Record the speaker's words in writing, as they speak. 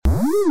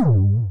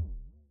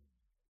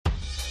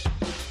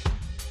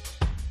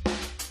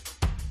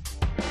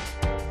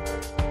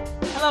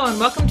and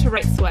welcome to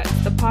Write Sweats,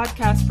 the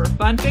podcast for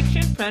fun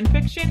fiction, friend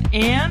fiction,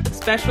 and,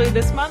 especially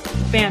this month,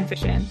 fan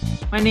fiction.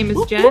 My name is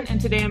Jen,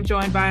 and today I'm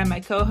joined by my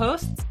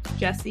co-hosts,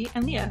 Jesse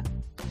and Leah.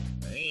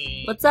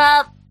 Hey. What's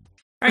up?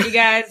 All right, you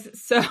guys.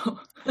 So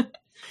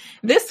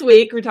this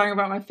week we're talking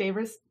about my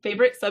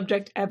favorite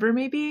subject ever,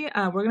 maybe.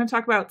 We're going to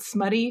talk about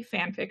smutty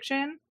fan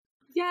fiction.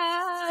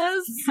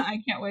 Yes!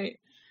 I can't wait.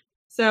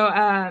 So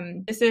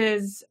this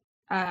is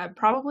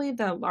probably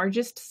the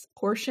largest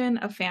portion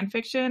of fan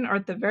fiction, or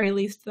at the very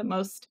least the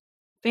most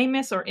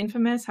famous or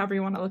infamous, however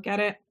you want to look at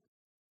it.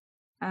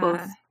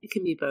 Both. It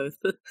can be both.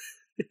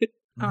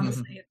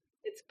 Honestly,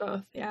 it's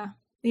both, yeah.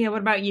 Yeah,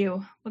 what about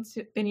you? What's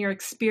been your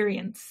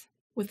experience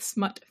with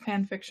smut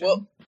fan fiction?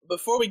 Well,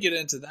 before we get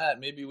into that,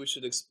 maybe we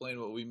should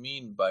explain what we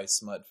mean by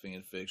smut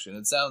fan fiction.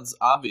 It sounds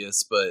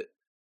obvious, but,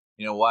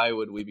 you know, why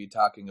would we be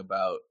talking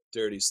about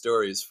dirty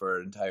stories for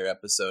an entire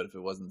episode if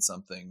it wasn't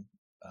something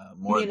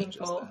more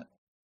meaningful than just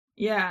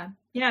that?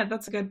 Yeah,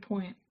 that's a good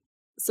point.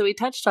 So we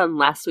touched on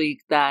last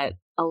week that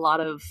a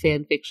lot of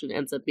fan fiction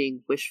ends up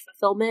being wish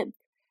fulfillment,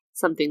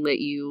 something that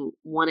you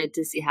wanted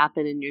to see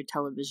happen in your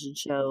television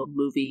show,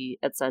 movie,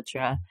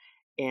 etc.,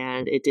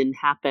 and it didn't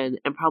happen.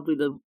 And probably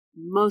the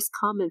most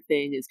common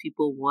thing is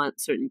people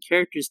want certain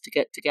characters to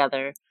get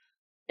together,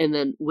 and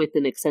then with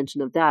an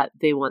extension of that,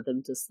 they want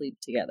them to sleep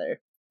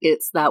together.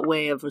 It's that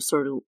way of a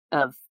sort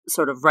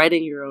of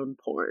writing your own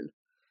porn.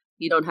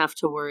 You don't have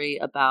to worry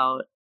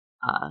about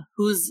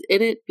who's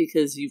in it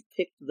because you've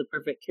picked the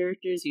perfect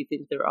characters. You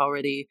think they're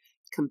already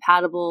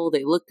compatible.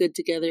 They look good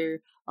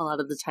together. A lot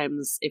of the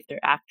times, if they're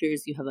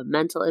actors, you have a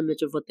mental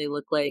image of what they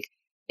look like.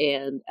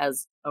 And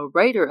as a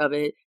writer of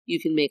it, you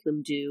can make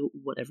them do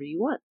whatever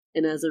you want.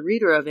 And as a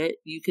reader of it,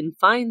 you can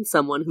find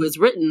someone who has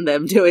written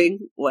them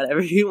doing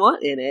whatever you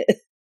want in it.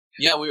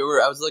 Yeah, I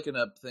was looking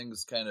up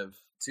things kind of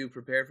to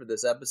prepare for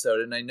this episode,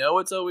 and I know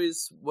it's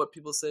always what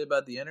people say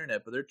about the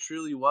internet, but there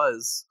truly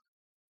was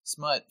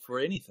smut for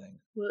anything.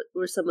 What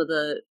were some of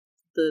the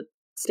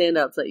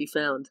standouts that you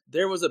found?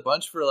 There was a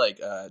bunch for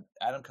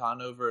Adam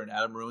Conover and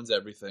Adam Ruins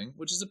Everything,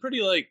 which is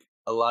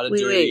a lot of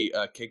dirty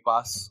Cake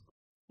Boss.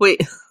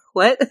 Wait,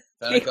 what?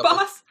 Cake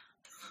Boss?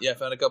 Yeah,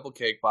 found a couple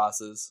Cake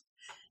Bosses.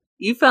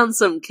 You found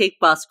some Cake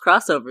Boss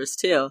crossovers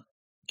too.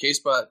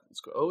 What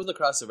was the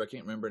crossover? I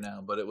can't remember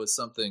now, but it was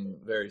something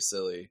very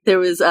silly. There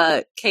was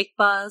Cake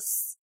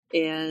Boss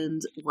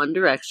and One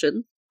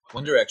Direction.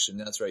 One Direction,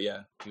 that's right,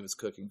 yeah. He was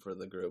cooking for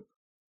the group.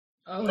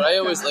 Oh, but I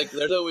always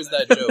there's always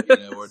that joke,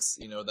 where it's,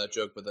 that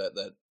joke with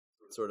that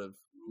sort of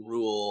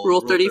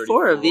Rule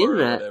 34 of the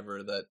internet.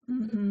 Whatever,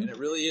 and it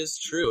really is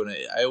true. And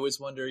I always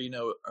wonder,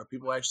 are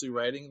people actually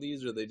writing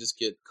these, or they just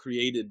get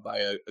created by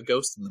a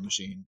ghost in the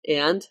machine?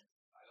 And?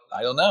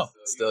 I don't know.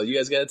 Still, you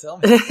guys got to tell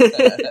me.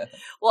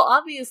 Well,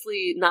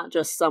 obviously, not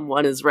just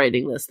someone is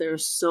writing this. There are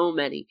so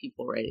many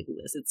people writing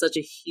this. It's such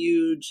a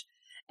huge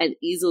and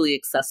easily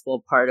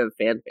accessible part of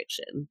fan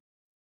fiction.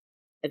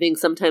 I think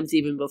sometimes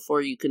even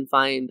before you can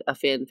find a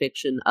fan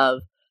fiction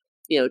of,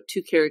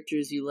 two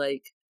characters you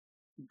like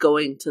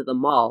going to the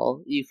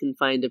mall, you can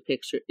find a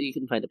picture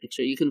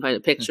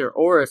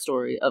or a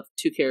story of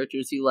two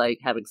characters you like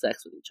having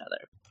sex with each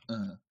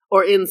other.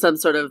 Or in some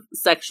sort of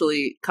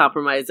sexually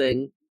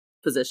compromising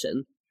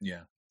position.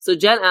 Yeah. So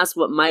Jen asked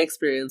what my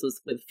experience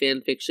was with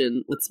fan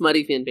fiction, with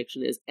smutty fan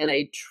fiction is, and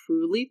I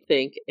truly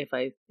think, if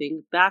I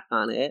think back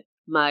on it,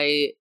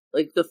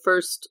 the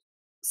first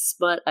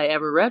smut I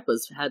ever read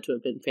had to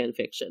have been fan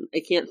fiction. I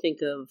can't think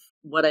of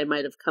what I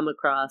might have come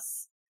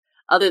across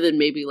other than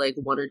maybe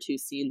one or two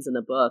scenes in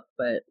a book,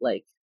 but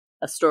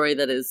a story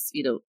that is,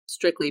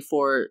 strictly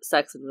for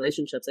sex and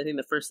relationships. I think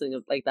the first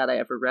thing like that I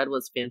ever read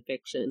was fan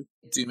fiction.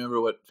 Do you remember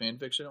what fan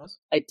fiction was?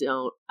 I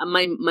don't.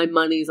 My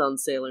money's on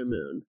Sailor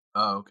Moon.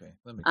 Oh, okay.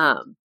 That makes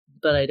sense.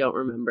 But I don't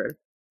remember.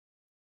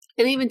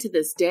 And even to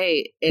this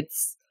day,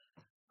 it's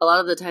a lot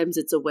of the times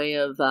it's a way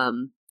of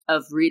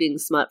reading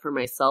smut for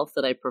myself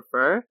that I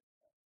prefer,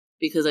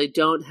 because I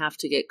don't have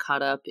to get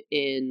caught up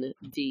in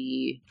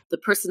the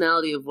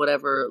personality of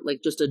whatever,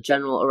 just a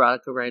general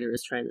erotica writer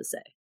is trying to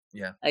say.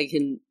 Yeah. I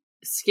can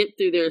skip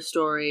through their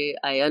story.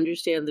 I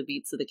understand the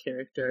beats of the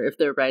character if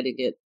they're writing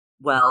it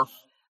well.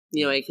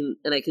 I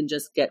can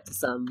just get to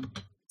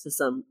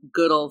some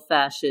good old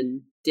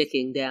fashioned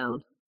dicking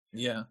down.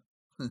 Yeah.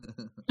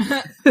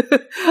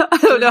 I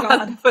don't know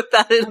how to put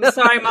that in. I'm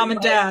sorry, Mom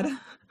and Dad.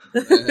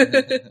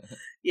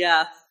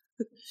 Yeah.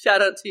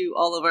 Shout out to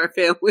all of our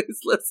families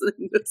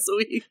listening this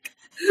week.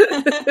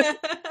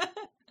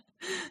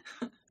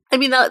 I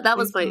mean, that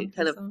was my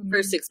kind of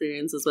first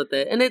experiences with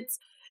it. And it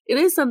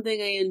is something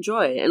I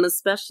enjoy. And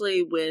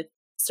especially with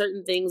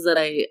certain things that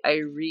I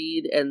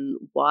read and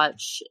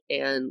watch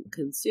and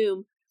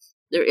consume,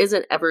 there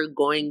isn't ever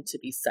going to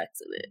be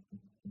sex in it.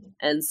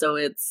 And so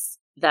it's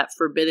that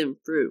forbidden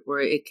fruit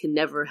where it can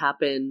never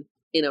happen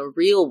in a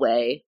real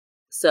way.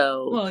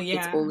 So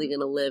it's only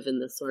going to live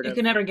in this sort of... It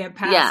can never get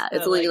past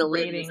it's only going to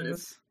live in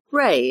this...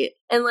 Right.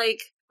 And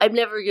I'm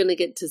never going to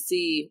get to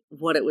see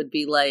what it would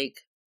be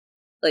like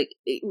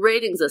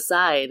ratings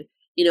aside,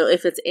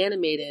 if it's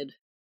animated,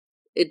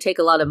 it'd take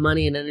a lot of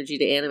money and energy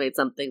to animate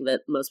something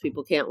that most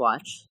people can't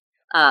watch.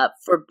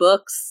 For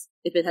books,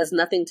 if it has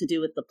nothing to do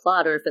with the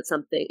plot, or if it's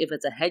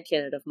a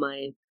headcanon of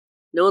mine,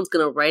 no one's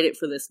going to write it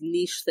for this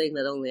niche thing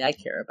that only I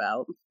care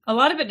about. A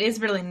lot of it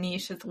is really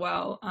niche as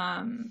well.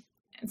 And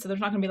so there's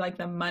not going to be like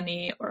the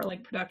money or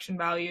like production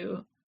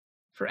value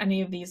for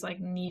any of these like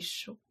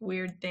niche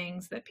weird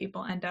things that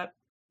people end up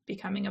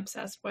becoming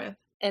obsessed with.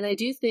 And I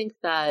do think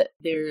that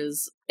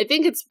I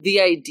think it's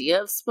the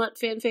idea of smut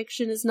fan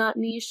fiction is not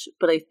niche,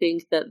 but I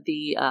think that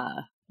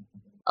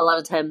a lot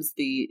of times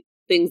the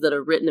things that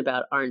are written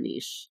about are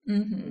niche.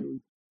 Mm-hmm.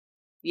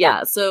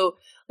 Yeah, so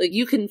like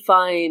you can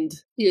find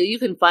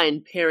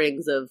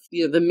pairings of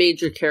the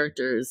major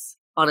characters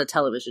on a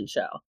television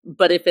show.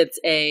 But if it's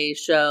a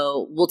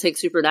show, we'll take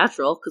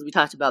Supernatural because we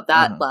talked about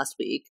that last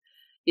week.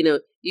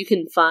 You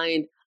can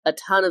find a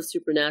ton of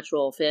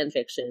Supernatural fan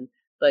fiction,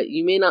 but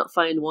you may not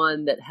find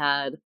one that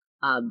had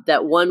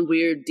that one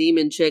weird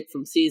demon chick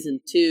from season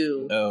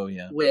 2. Oh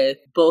yeah, with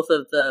both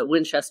of the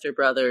Winchester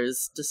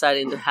brothers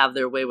deciding to have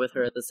their way with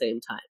her at the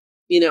same time.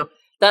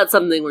 That's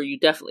something where you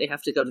definitely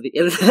have to go to the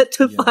internet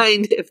to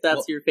find if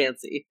that's your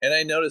fancy. And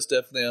I noticed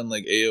definitely on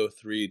like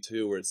AO3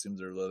 too, where it seems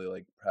they're really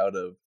like proud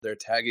of their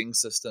tagging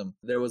system.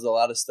 There was a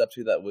lot of stuff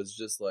too that was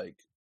just like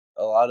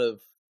a lot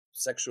of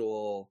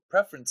sexual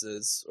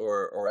preferences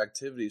or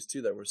activities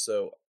too that were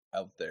so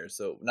out there.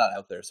 So not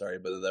out there, sorry,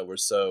 but that were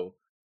so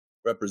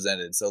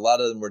represented. So a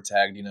lot of them were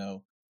tagged,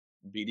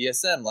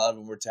 BDSM. A lot of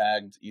them were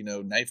tagged,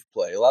 knife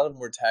play. A lot of them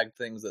were tagged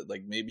things that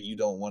like maybe you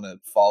don't want to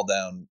fall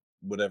down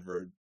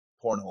whatever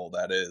cornhole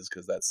that is,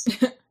 because that's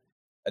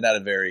not a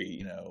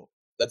very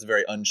that's a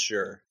very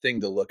unsure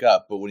thing to look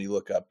up. But when you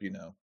look up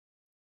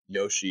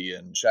Yoshi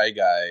and Shy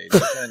Guy, you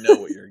kind of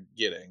know what you're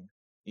getting.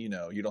 You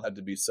don't have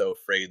to be so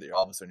afraid that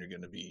all of a sudden you're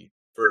going to be,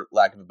 for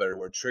lack of a better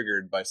word,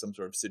 triggered by some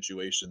sort of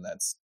situation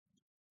that's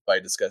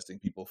by disgusting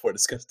people for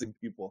disgusting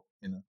people.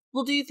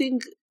 Well, do you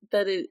think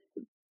that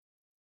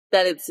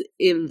it's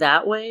in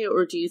that way,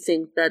 or do you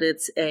think that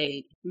it's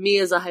me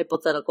as a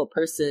hypothetical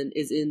person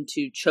is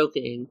into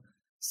choking?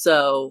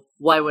 So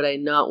why would I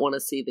not want to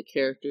see the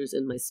characters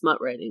in my smut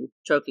writing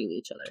choking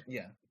each other?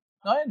 Yeah.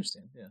 No, I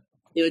understand. Yeah.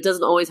 It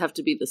doesn't always have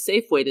to be the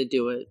safe way to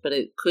do it, but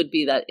it could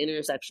be that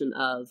intersection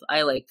of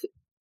I like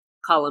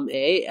column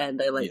A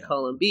and I like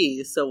column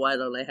B, so why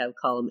don't I have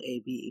column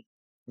A, B?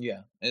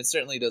 Yeah. And it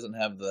certainly doesn't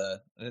have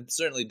and it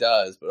certainly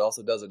does, but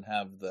also doesn't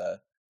have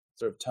the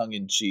sort of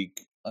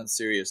tongue-in-cheek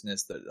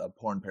unseriousness that a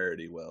porn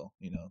parody will.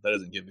 That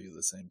doesn't give you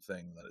the same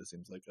thing that it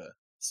seems like a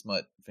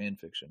smut fan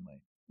fiction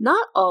might.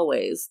 Not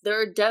always.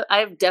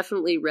 I've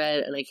definitely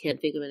read, and I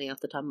can't think of any off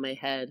the top of my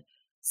head,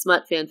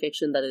 smut fan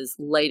fiction that is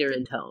lighter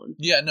in tone.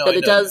 Yeah, no, that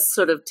it does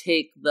sort of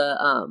take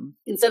the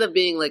instead of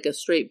being like a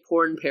straight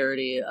porn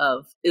parody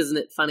of isn't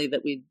it funny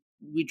that we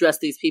dress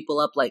these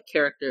people up like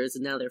characters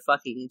and now they're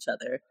fucking each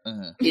other.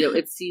 Uh-huh.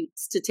 It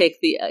seems to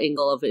take the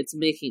angle of it's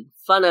making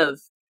fun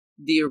of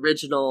the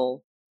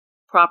original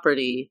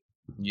property.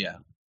 Yeah.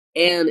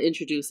 And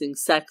introducing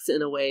sex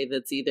in a way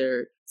that's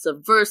either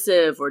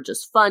subversive or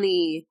just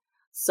funny.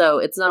 So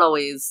it's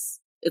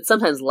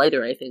sometimes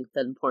lighter, I think,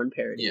 than porn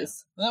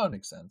parodies. Yeah, that would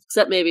make sense.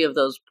 Except maybe of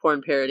those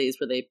porn parodies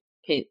where they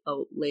paint a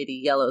lady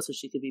yellow so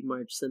she could be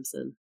Marge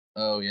Simpson.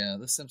 Oh, yeah,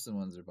 the Simpson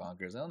ones are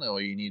bonkers. I don't know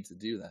why you need to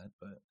do that,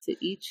 but... To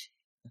each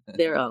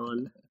their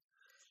own.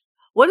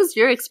 What is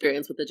your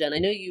experience with the Jen? I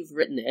know you've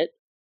written it.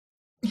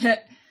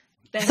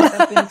 Thanks,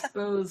 I've been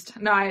exposed.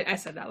 No, I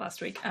said that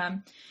last week.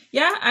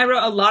 Yeah, I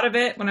wrote a lot of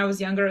it when I was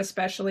younger,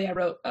 especially. I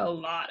wrote a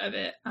lot of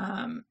it.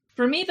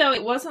 For me, though,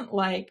 it wasn't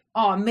like,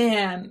 oh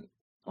man,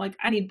 like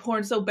I need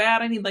porn so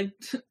bad. I need like,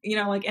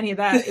 like any of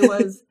that.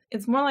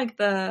 It's more like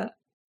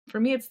for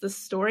me, it's the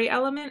story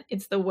element.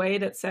 It's the way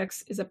that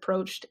sex is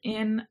approached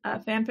in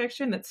fan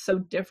fiction that's so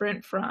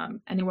different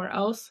from anywhere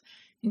else,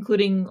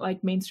 including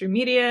like mainstream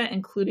media,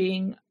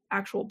 including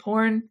actual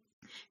porn,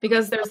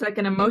 because there's like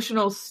an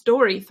emotional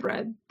story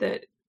thread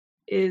that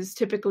is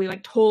typically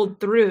like told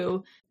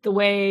through the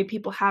way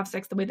people have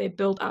sex, the way they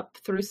build up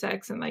through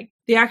sex, and like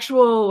the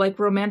actual like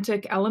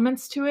romantic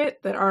elements to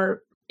it that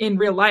are in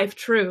real life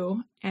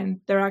true, and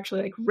they're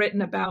actually like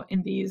written about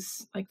in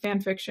these like fan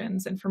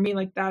fictions. And for me,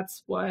 like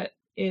that's what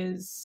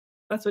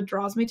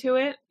draws me to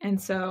it. And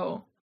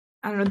so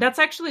I don't know, that's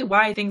actually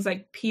why things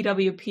like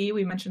PWP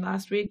we mentioned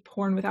last week,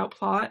 porn without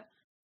plot,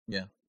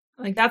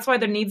 like that's why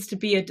there needs to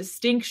be a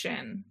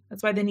distinction.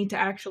 That's why they need to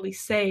actually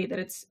say that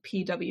it's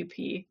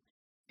PWP,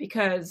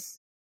 because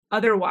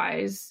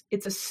otherwise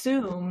it's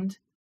assumed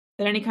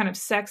that any kind of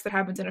sex that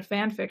happens in a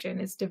fan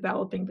fiction is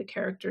developing the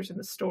characters in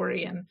the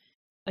story. And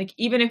like,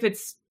 even if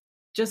it's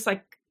just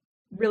like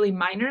really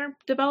minor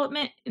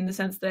development in the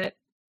sense that,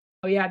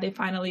 oh yeah, they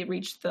finally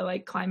reached the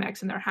like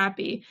climax and they're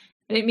happy.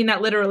 I didn't mean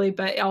that literally,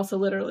 but also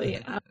literally,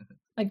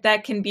 like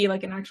that can be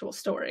like an actual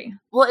story.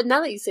 Well, and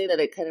now that you say that,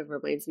 it kind of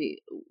reminds me,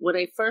 when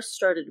I first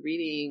started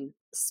reading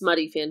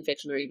smutty fan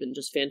fiction or even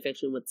just fan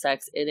fiction with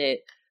sex in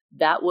it,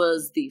 that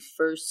was the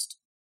first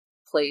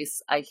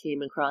place I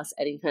came across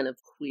any kind of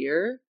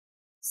queer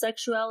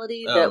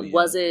sexuality that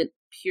wasn't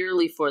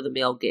purely for the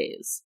male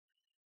gaze.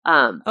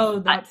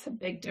 That's a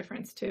big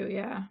difference too.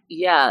 Yeah.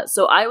 Yeah.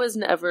 So I was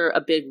never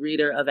a big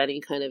reader of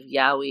any kind of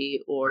yaoi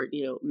or,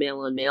 male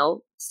on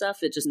male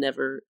stuff. It just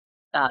never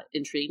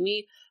intrigued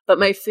me. But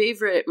my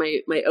favorite,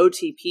 my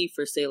OTP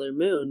for Sailor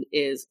Moon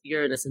is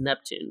Uranus and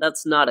Neptune.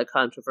 That's not a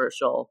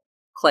controversial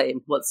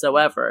claim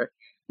whatsoever.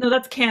 No,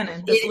 that's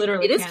canon. That's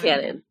literally it is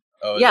canon.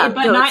 Oh, yeah,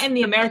 but not in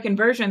the American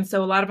version.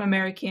 So a lot of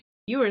American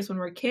viewers, when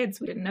we were kids,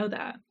 we didn't know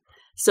that.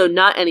 So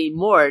not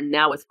anymore.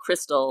 Now with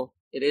Crystal,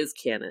 it is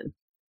canon.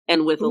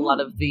 And with a lot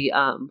of the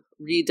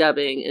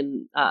redubbing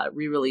and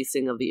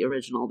re-releasing of the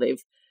original,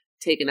 they've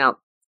taken out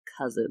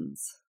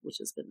cousins, which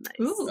has been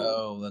nice. Ooh.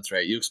 Oh, that's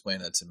right. You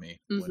explained that to me.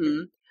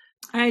 Mm-hmm.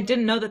 I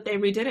didn't know that they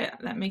redid it.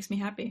 That makes me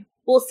happy.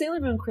 Well, Sailor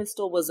Moon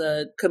Crystal was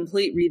a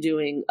complete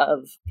redoing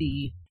of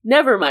the...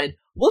 Never mind.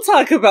 We'll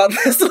talk about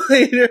this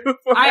later.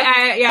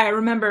 I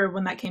remember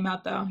when that came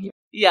out, though.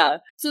 Yeah.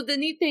 So the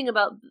neat thing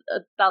about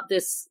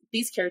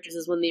these characters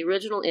is when the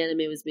original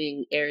anime was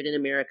being aired in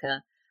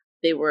America,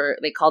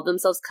 they called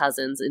themselves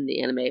cousins in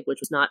the anime, which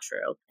was not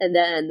true. And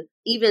then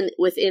even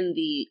within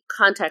the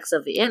context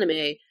of the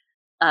anime,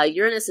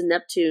 Uranus and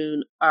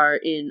Neptune are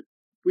in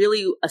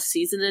really a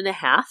season and a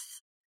half.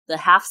 The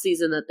half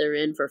season that they're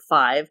in for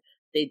 5,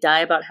 they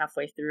die about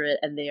halfway through it,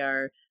 and they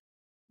are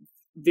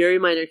very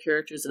minor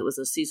characters. It was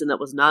a season that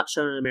was not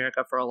shown in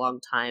America for a long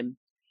time.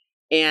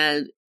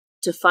 And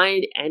to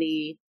find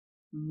any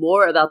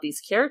more about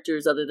these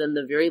characters other than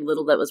the very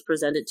little that was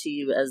presented to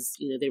you as,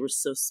 they were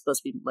so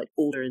supposed to be like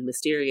older and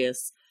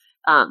mysterious,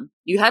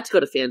 you had to go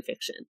to fan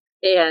fiction.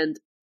 And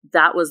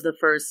that was the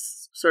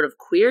first sort of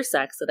queer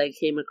sex that I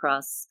came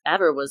across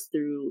ever, was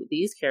through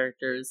these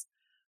characters,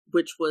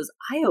 which was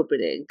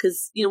eye-opening.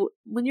 Because,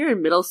 when you're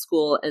in middle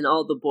school and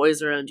all the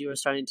boys around you are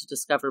starting to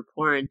discover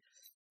porn,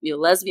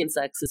 lesbian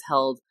sex is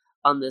held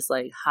on this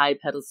like high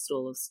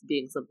pedestal of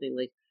being something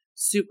like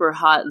super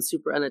hot and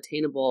super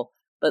unattainable.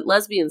 But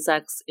lesbian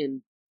sex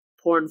in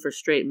porn for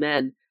straight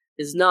men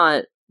is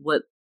not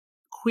what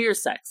queer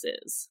sex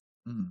is.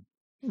 Mm.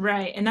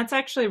 Right. And that's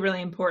actually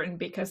really important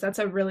because that's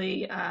a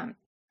really, I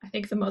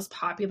think the most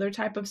popular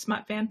type of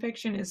smut fan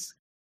fiction is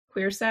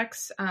queer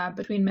sex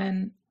between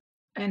men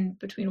and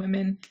between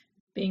women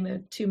being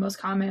the two most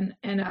common.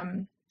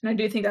 And I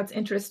do think that's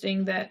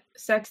interesting that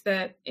sex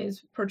that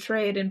is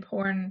portrayed in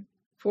porn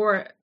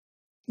for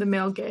the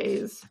male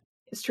gaze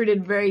is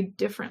treated very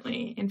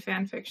differently in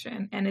fan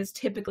fiction and is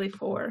typically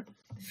for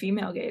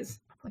female gaze,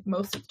 like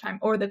most of the time,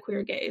 or the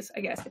queer gaze, I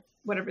guess,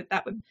 whatever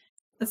that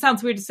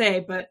sounds weird to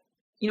say, but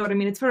you know what I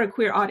mean? It's for a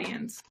queer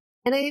audience.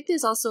 And I think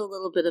there's also a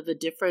little bit of a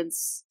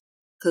difference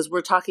because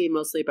we're talking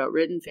mostly about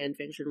written fan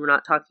fiction. We're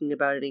not talking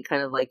about any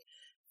kind of like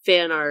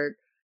fan art,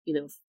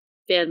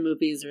 fan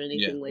movies or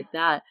anything like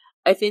that.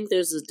 I think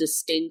there's a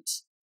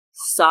distinct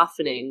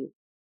softening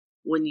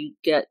when you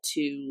get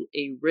to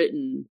a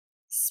written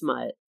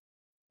smut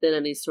than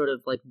any sort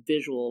of like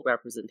visual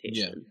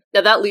representation.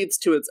 Now that leads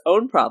to its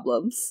own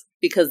problems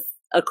because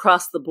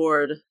across the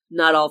board,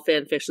 not all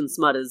fan fiction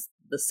smut is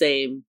the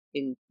same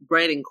in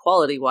writing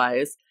quality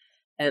wise,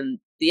 and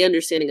the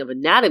understanding of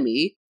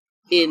anatomy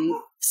in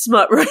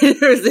smut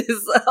writers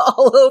is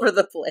all over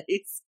the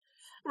place.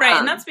 Right,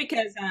 and that's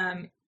because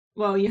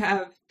you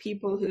have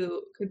people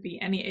who could be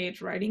any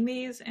age writing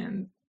these,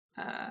 and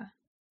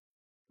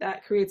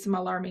that creates some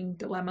alarming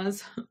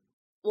dilemmas.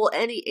 Well,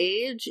 any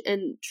age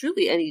and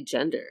truly any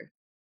gender.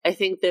 I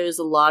think there's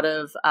a lot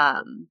of,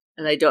 and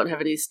I don't have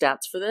any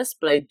stats for this,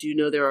 but I do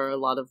know there are a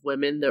lot of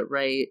women that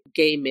write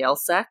gay male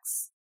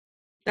sex.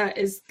 That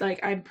is,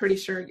 I'm pretty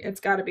sure it's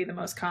got to be the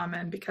most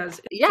common because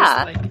it's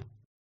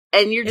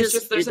and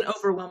there's an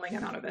overwhelming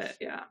amount of it.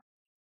 Yeah.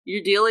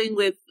 You're dealing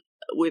with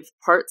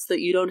parts that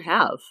you don't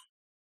have.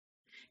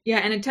 Yeah,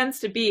 and it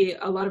tends to be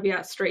a lot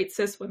of, straight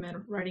cis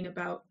women writing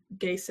about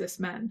gay cis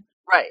men.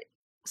 Right.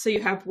 So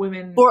you have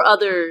women... Or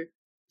other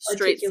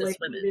straight cis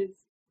women.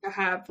 To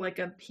have, like,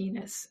 a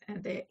penis,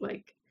 and they,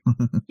 like...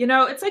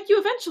 it's like you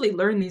eventually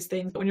learn these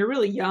things, but when you're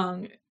really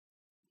young,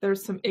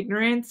 there's some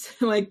ignorance.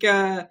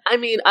 I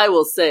mean, I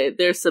will say,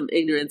 there's some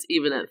ignorance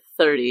even at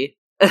 30.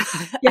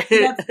 Yeah,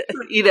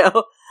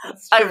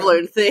 that's true. I've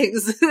learned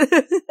things.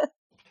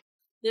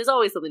 There's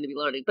always something to be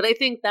learning. But I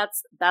think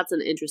that's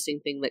an interesting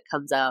thing that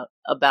comes out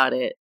about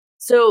it.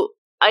 So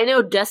I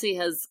know Desi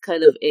has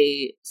kind of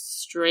a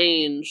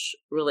strange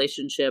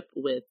relationship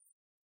with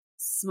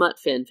smut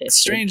fanfiction.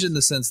 Strange in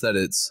the sense that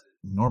it's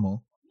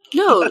normal.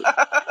 No,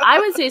 I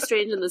would say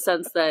strange in the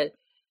sense that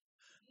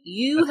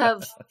you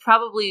have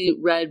probably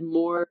read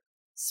more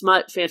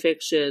smut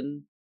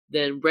fanfiction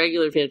than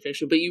regular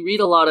fanfiction, but you read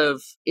a lot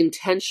of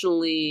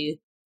intentionally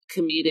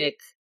comedic,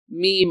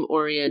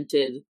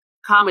 meme-oriented,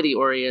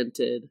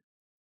 comedy-oriented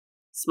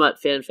smut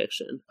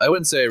fanfiction. I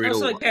wouldn't say I read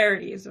also like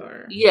parodies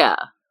or... Yeah.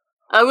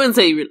 I wouldn't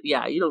say you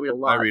don't read a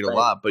lot. I read a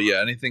lot, but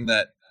anything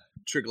that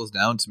trickles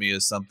down to me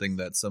is something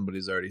that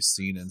somebody's already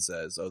seen and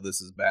says, oh,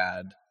 this is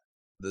bad.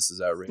 This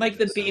is outrageous. Like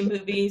the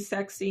B-movie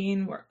sex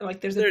scene, where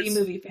there's a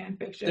B-movie fan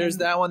fiction. There's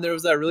that one. There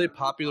was that really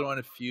popular one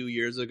a few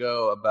years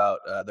ago about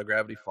the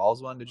Gravity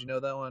Falls one. Did you know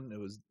that one? It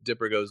was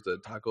Dipper Goes to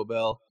Taco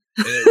Bell.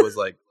 And it was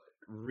like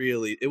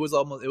really. It was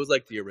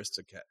like the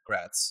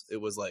Aristocrats. It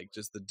was like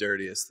just the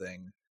dirtiest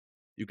thing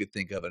you could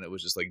think of, and it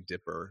was just like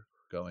Dipper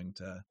going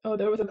to. Oh,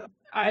 there was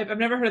I've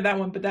never heard of that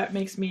one, but that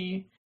makes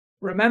me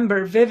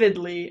remember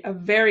vividly a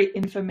very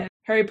infamous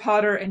Harry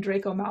Potter and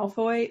Draco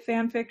Malfoy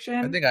fan fiction.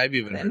 I think I've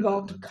even that heard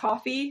involved of that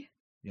coffee.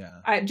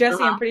 Yeah,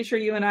 Jesse, I'm pretty sure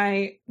you and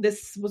I.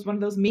 This was one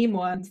of those meme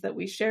ones that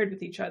we shared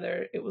with each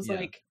other. It was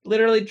like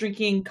literally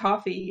drinking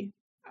coffee.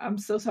 I'm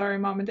so sorry,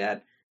 Mom and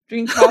Dad.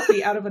 Drinking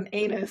coffee out of an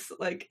anus,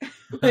 like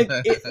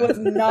it was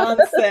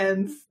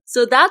nonsense.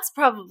 So that's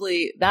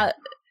probably that.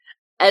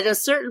 At a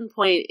certain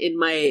point in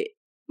my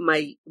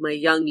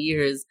young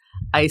years,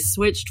 I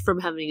switched from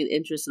having an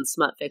interest in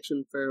smut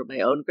fiction for my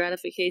own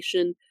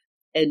gratification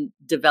and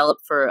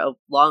developed for a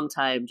long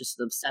time just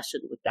an obsession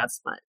with that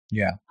smut.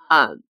 Yeah.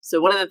 So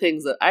one of the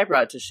things that I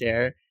brought to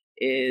share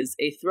is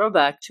a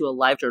throwback to a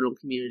LiveJournal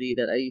community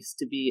that I used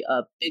to be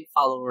a big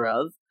follower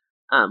of.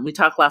 We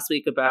talked last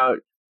week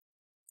about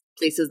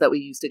places that we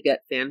used to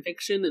get fan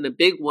fiction, and a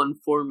big one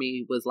for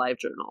me was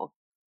LiveJournal.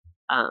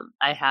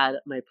 I had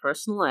my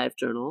personal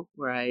LiveJournal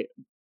where I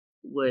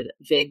would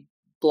vague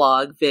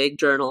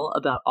journal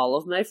about all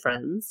of my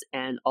friends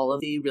and all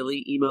of the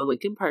really emo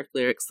Linkin Park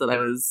lyrics that I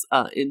was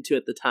into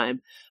at the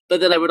time. But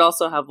then I would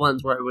also have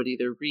ones where I would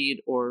either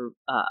read or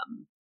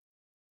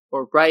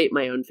write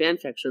my own fan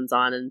fictions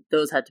on, and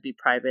those had to be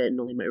private and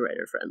only my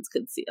writer friends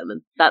could see them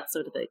and that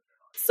sort of thing.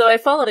 So I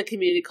followed a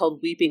community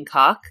called Weeping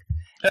Cock.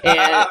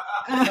 And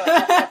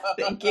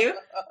thank you.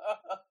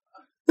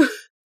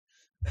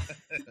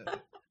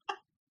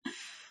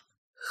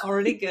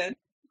 Already good.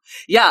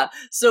 Yeah.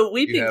 So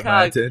Weeping Cock.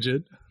 My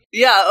attention.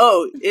 Yeah.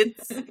 Oh,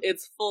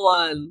 it's full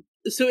on.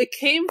 So it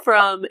came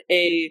from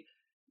a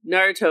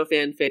Naruto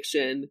fan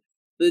fiction.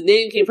 The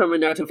name came from a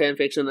Naruto fan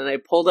fiction, and I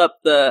pulled up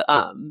the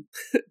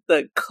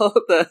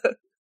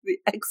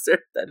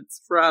excerpt that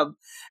it's from,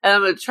 and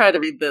I'm gonna try to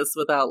read this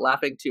without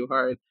laughing too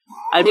hard.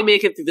 I didn't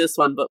make it through this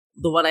one, but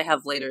the one I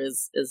have later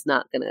is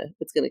not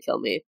gonna kill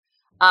me.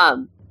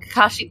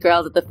 Kakashi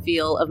growled at the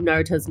feel of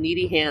Naruto's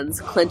needy hands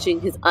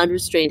clenching his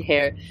unrestrained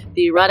hair.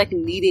 The erotic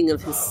kneading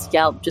of his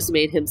scalp just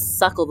made him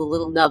suckle the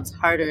little nubs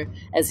harder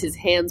as his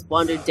hands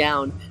wandered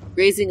down,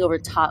 grazing over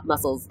taut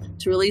muscles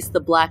to release the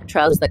black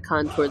trousers that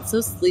contoured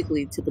so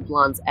sleekly to the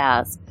blonde's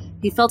ass.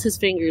 He felt his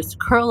fingers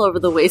curl over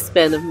the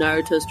waistband of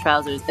Naruto's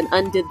trousers and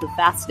undid the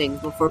fastenings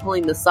before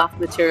pulling the soft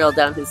material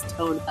down his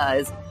toned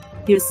thighs.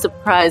 He was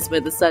surprised by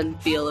the sudden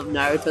feel of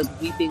Naruto's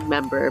weeping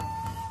member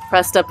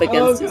pressed up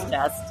against his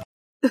chest.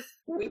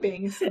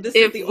 Weeping. So this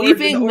If is the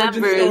weeping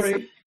origin members,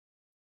 story.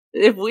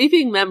 if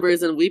weeping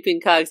members and weeping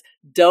cocks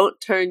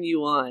don't turn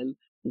you on,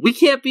 we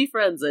can't be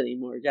friends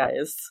anymore,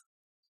 guys.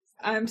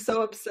 I'm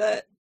so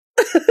upset.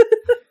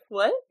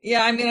 What?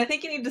 Yeah, I mean, I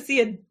think you need to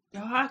see a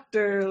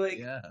doctor. Like,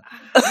 Yeah.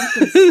 I'm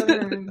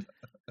concerned.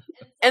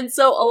 And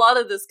so a lot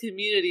of this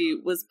community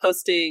was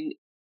posting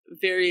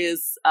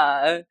various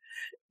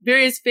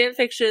fan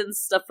fictions,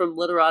 stuff from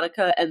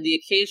Literotica, and the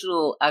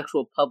occasional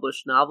actual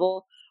published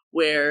novel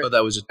where Oh,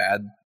 that was just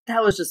bad.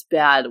 that was just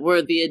bad,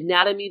 where the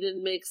anatomy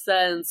didn't make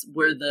sense,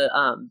 where the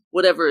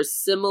whatever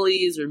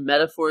similes or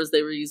metaphors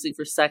they were using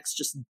for sex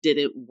just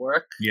didn't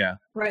work. Yeah.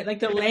 Right, like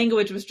the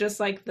language was just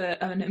like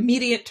an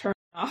immediate turn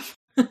off.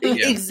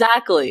 Yeah.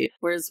 Exactly.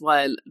 Where's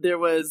one?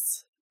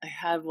 I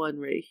had one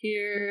right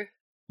here.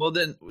 Well,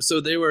 then,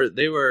 so they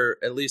were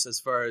at least as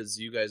far as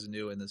you guys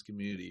knew in this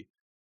community,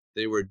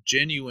 they were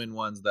genuine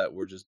ones that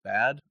were just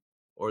bad,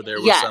 or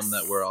there were some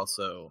that were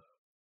also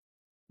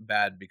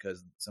bad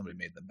because somebody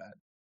made them bad.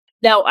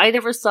 Now, I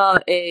never saw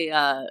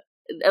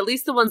at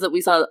least the ones that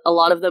we saw, a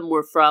lot of them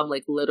were from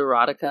like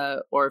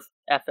Literotica or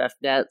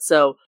FFnet.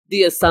 So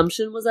the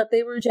assumption was that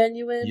they were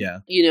genuine. Yeah.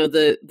 You know,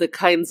 the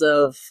kinds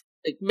of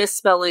like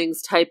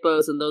misspellings,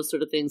 typos, and those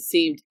sort of things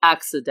seemed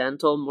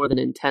accidental more than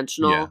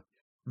intentional. Yeah.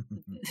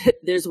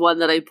 There's one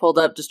that I pulled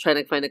up just trying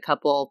to find a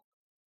couple.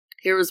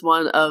 Here was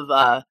one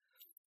of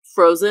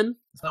Frozen.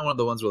 It's not one of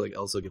the ones where like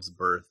Elsa gives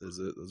birth, is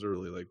it? Those are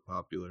really like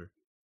popular.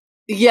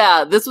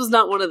 Yeah, this was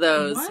not one of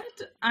those.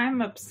 What?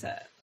 I'm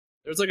upset.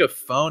 There's like a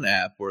phone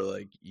app where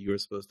like you were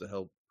supposed to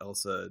help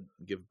Elsa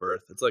give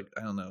birth. It's like,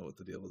 I don't know what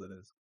the deal with it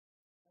is.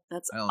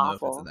 That's I don't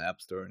awful. know if it's an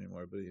app store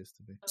anymore, but it used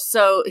to be.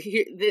 So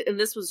here, and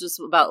this was just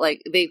about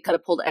like they kind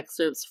of pulled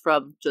excerpts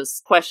from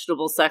just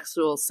questionable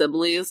sexual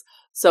similes.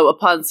 So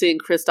upon seeing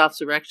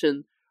Kristoff's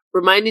erection,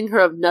 reminding her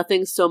of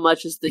nothing so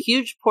much as the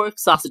huge pork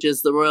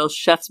sausages the royal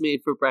chefs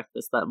made for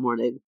breakfast that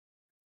morning.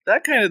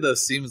 That kind of though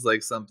seems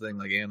like something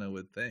like Anna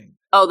would think.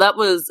 Oh, that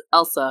was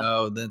Elsa.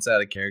 Oh, then it's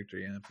out of character.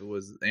 Yeah, if it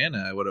was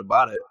Anna, I would have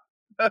bought it.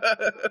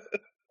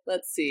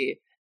 Let's see.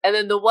 And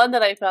then the one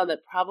that I found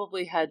that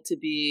probably had to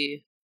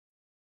be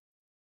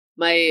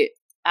my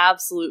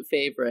absolute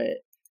favorite.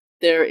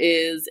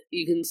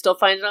 You can still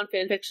find it on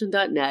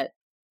fanfiction.net.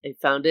 I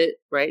found it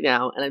right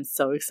now, and I'm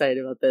so excited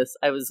about this.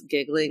 I was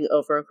giggling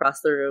over across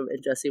the room,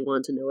 and Jesse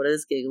wanted to know what I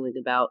was giggling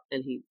about,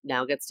 and he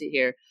now gets to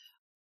hear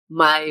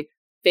my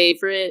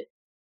favorite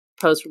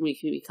post from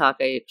Weeping Cock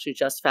I actually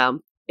just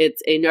found.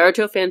 It's a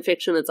Naruto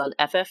fanfiction. It's on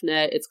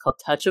FFnet. It's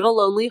called Touch of a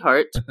Lonely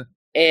Heart.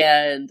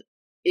 And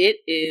It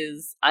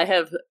is. I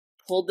have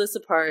pulled this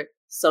apart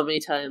so many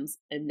times.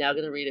 I'm now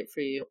going to read it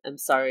for you. I'm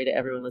sorry to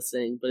everyone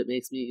listening, but it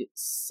makes me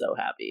so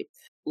happy.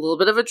 A little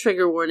bit of a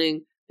trigger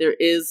warning. There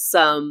is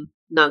some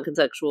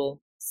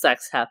non-consensual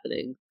sex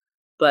happening,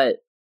 but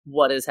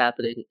what is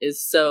happening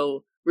is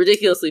so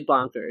ridiculously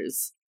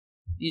bonkers.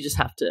 You just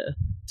have to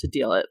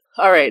deal it.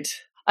 All right.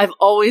 I've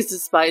always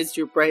despised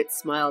your bright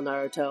smile,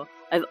 Naruto.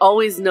 I've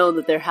always known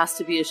that there has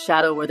to be a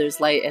shadow where there's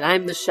light, and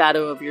I'm the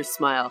shadow of your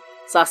smile,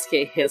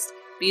 Sasuke hissed,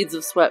 beads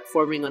of sweat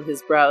forming on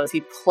his brow as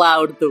he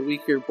plowed the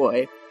weaker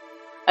boy.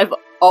 I've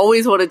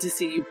always wanted to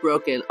see you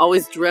broken,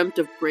 always dreamt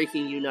of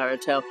breaking you,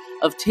 Naruto,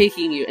 of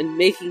taking you and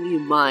making you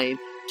mine,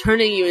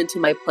 turning you into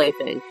my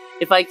plaything.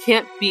 If I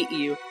can't beat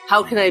you,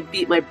 how can I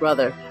beat my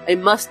brother? I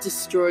must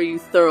destroy you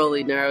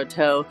thoroughly,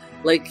 Naruto,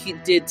 like he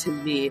did to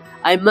me.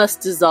 I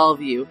must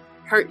dissolve you,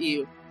 hurt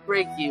you,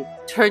 break you,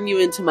 turn you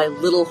into my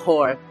little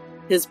whore.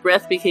 His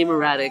breath became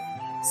erratic.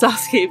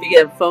 Sasuke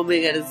began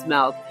foaming at his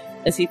mouth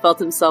as he felt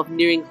himself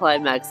nearing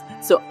climax.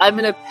 So I'm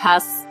gonna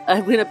pass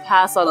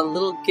on a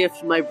little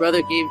gift my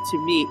brother gave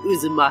to me,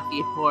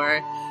 Uzumaki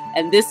whore.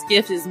 And this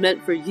gift is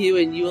meant for you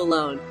and you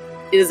alone.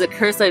 It is a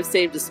curse I've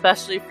saved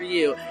especially for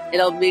you,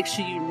 and I'll make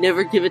sure you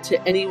never give it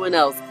to anyone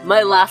else.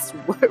 My last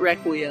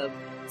requiem.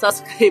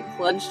 Sasuke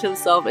plunged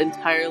himself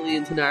entirely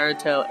into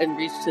Naruto and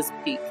reached his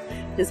peak.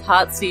 His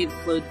hot seed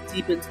flowed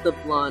deep into the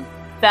blonde,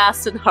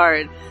 fast and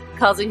hard,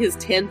 causing his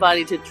tan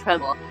body to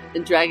tremble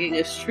and dragging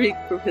a shriek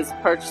from his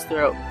parched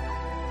throat.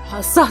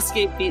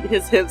 Sasuke beat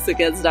his hips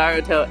against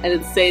Naruto, an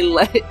insane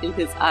light in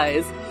his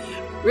eyes.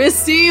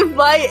 Receive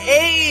my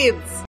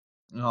AIDS!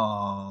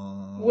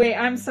 Aww. Wait,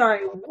 I'm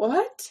sorry,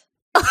 what?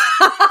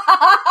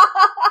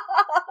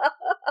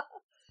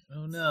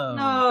 Oh no.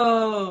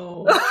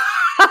 No.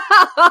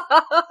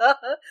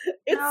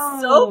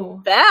 It's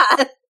so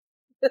bad.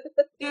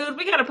 Dude,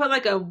 we gotta put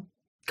like a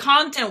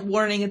content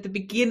warning at the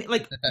beginning.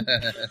 Like,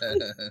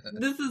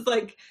 this is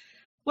like,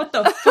 what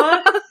the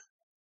fuck?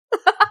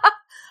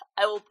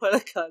 I will put a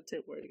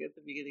content warning at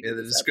the beginning. Yeah,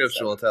 the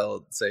description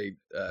will say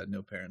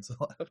no parents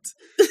will.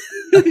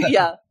 allowed.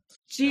 Yeah.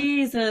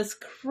 Jesus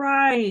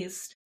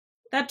Christ.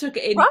 That took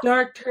a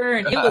dark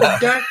turn. It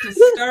was dark to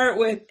start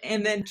with,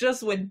 and then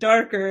just went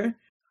darker.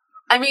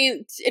 I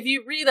mean, if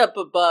you read up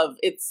above,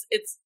 it's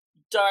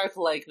dark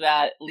like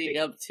that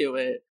leading up to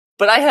it.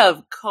 But I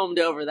have combed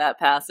over that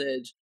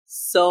passage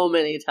so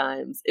many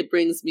times. It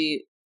brings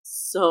me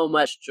so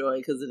much joy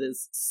because it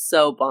is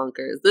so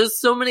bonkers. There's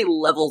so many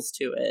levels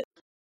to it.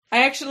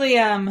 I actually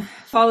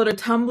followed a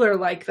Tumblr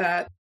like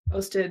that.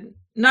 Posted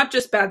not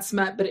just bad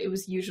smut, but it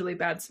was usually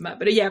bad smut.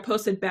 But yeah,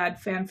 posted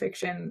bad fan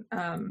fiction.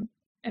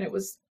 And it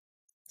was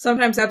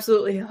sometimes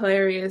absolutely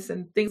hilarious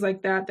and things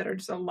like that that are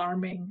just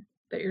alarming.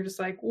 That you're just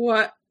like,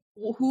 what?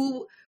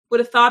 Who would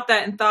have thought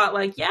that and thought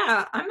like,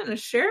 yeah, I'm going to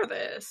share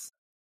this.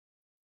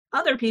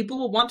 Other people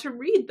will want to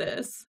read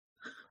this.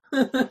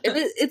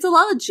 It's a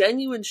lot of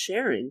genuine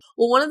sharing.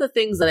 Well, one of the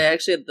things that I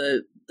actually had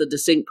the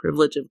distinct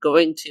privilege of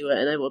going to,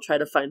 and I will try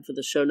to find for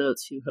the show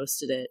notes who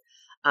hosted it,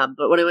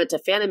 but when I went to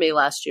Fanime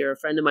last year, a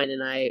friend of mine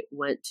and I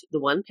the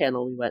one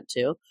panel we went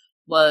to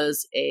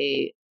was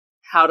a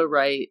how to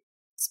write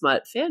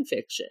smut fan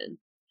fiction.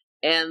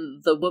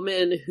 And the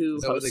woman who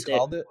Is that what they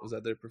called it? Was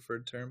that their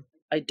preferred term?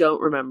 I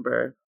don't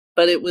remember,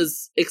 but it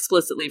was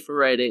explicitly for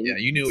writing. Yeah,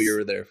 you knew what you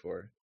were there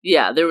for.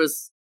 Yeah, there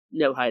was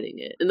no hiding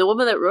it. And the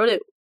woman that wrote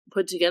it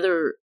put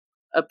together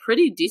a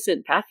pretty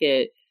decent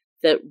packet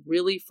that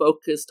really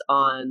focused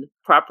on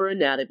proper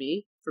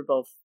anatomy for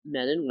both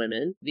men and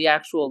women, the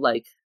actual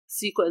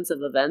sequence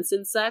of events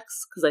in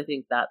sex, because I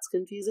think that's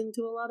confusing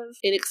to a lot of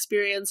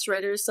inexperienced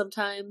writers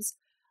sometimes.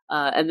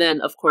 And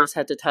then, of course,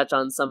 had to touch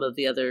on some of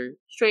the other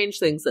strange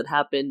things that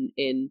happen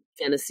in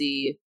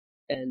fantasy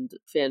and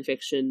fan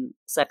fiction,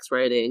 sex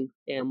writing,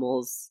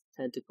 animals,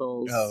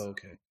 tentacles. Oh,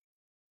 okay.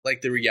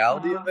 Like the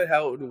reality of it,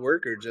 how it would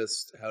work, or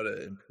just how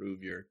to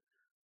improve your...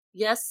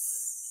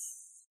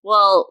 Yes.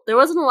 Well, there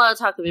wasn't a lot of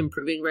talk of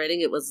improving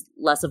writing. It was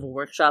less of a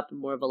workshop and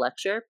more of a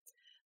lecture.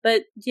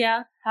 But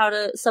yeah,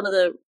 some of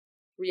the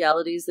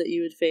realities that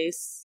you would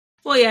face.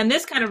 Well, yeah, and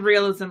this kind of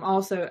realism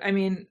also, I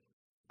mean,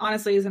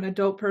 honestly, as an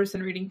adult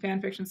person reading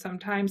fan fiction,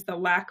 sometimes the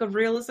lack of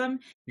realism,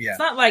 it's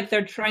not like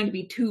they're trying to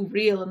be too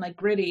real and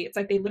gritty. It's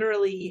like they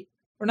literally,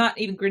 or not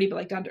even gritty,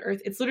 but down to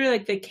earth. It's literally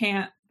like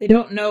they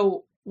don't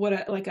know what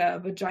a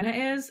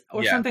vagina is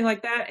or something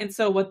like that. And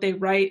so what they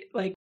write,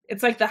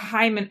 it's like the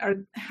hymen,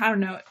 or I don't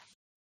know,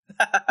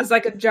 it's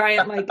like a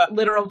giant,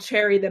 literal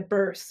cherry that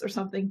bursts or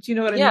something. Do you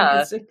know what I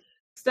mean? It's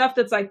stuff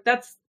that's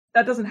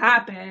that doesn't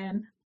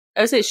happen.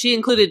 I would say she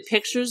included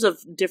pictures of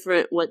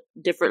what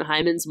different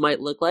hymens might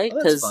look like,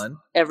 because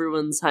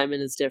everyone's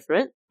hymen is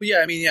different. But yeah,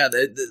 I mean,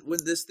 when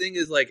this thing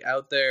is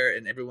out there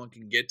and everyone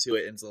can get to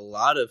it, and it's a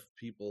lot of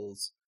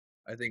people's,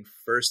 I think,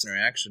 first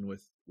interaction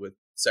with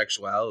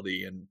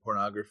sexuality and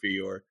pornography,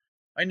 or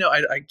I know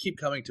I keep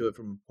coming to it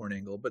from a porn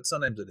angle, but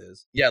sometimes it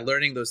is. Yeah,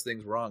 learning those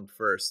things wrong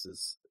first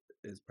is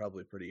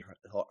probably pretty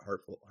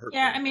hurtful.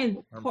 Yeah, I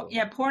mean,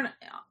 porn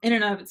in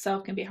and of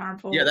itself can be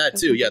harmful. Yeah, that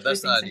too. Yeah,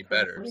 that's not any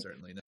better,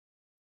 certainly.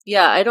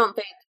 Yeah, I don't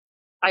think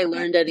I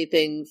learned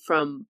anything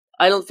from,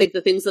 I don't think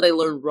the things that I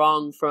learned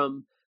wrong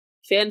from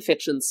fan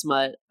fiction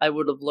smut, I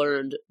would have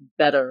learned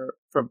better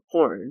from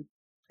porn.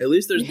 At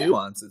least there's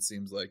nuance, it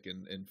seems like,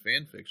 in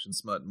fan fiction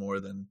smut more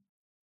than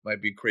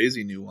might be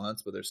crazy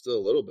nuance, but there's still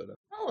a little bit of.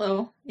 A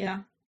little, yeah.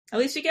 At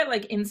least you get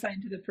like insight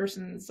into the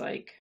person's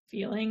like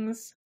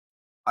feelings.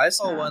 I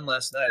saw one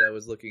last night. I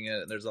was looking at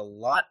it, and there's a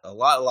lot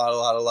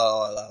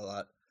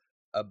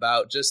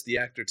about just the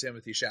actor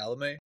Timothée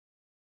Chalamet.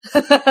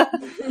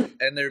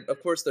 And they're,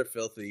 of course, they're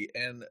filthy.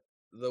 And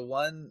a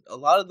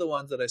lot of the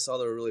ones that I saw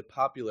that were really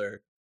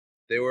popular,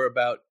 they were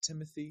about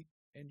Timothy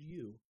and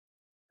you.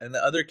 And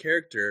the other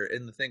character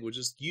in the thing was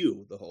just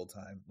you the whole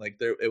time. Like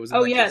it was.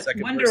 The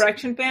second One person.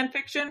 Direction fan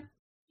fiction.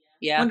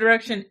 Yeah, One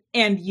Direction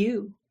and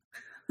you.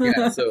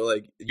 Yeah, so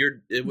like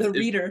it was the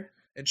reader.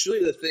 And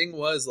truly, the thing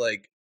was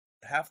like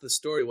half the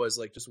story was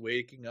like just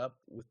waking up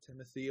with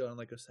Timothy on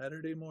like a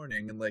Saturday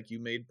morning, and like you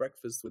made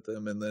breakfast with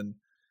him, and then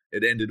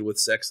it ended with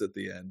sex at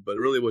the end. But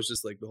it really was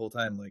just like the whole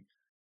time, like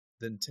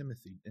then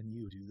Timothy and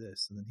you do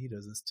this, and then he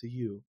does this to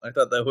you. I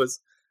thought that was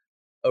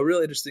a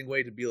really interesting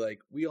way to be like,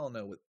 we all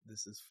know what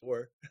this is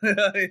for.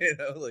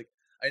 Like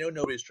I know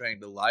nobody's trying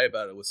to lie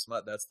about it with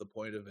smut. That's the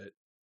point of it.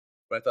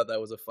 But I thought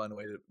that was a fun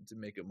way to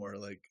make it more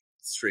like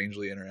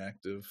strangely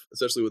interactive,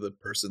 especially with a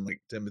person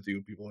like Timothy,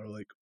 who people are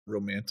like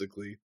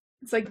romantically.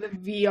 It's like the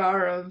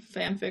VR of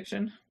fan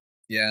fiction.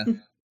 Yeah.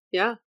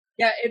 Yeah.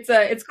 Yeah, it's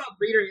called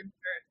reader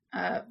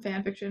insert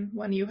fan fiction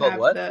when you have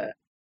the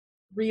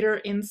reader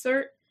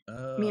insert,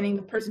 meaning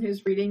the person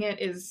who's reading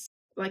it is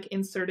like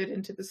inserted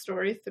into the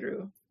story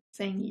through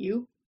saying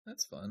you.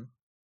 That's fun.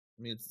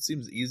 I mean, it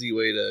seems an easy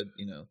way to,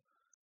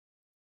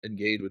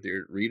 engage with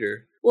your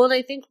reader. Well, and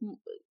I think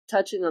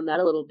touching on that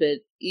a little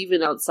bit,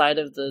 even outside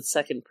of the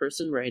second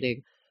person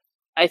writing,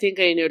 I think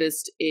I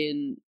noticed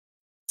in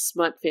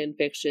smut fan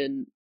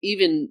fiction,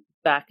 even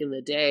back in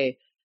the day,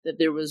 that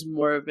there was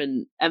more of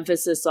an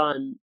emphasis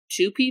on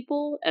two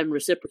people and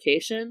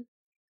reciprocation,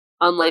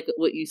 unlike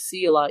what you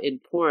see a lot in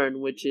porn,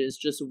 which is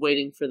just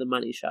waiting for the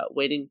money shot,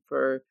 waiting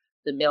for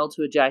the male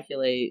to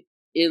ejaculate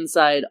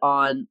inside,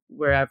 on,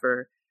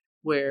 wherever,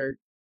 where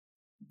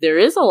there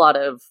is a lot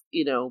of,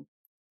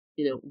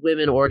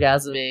 women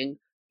orgasming,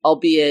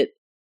 albeit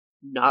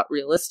not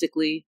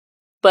realistically,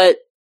 but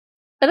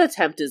an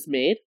attempt is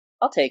made.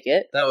 I'll take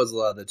it. That was a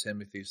lot of the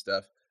Timothy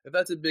stuff. If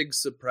that's a big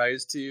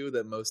surprise to you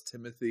that most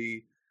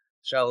Timothée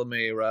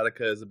Chalamet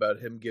erotica is about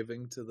him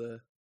giving to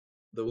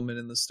the woman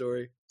in the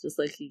story, just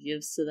like he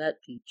gives to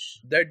that peach,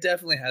 there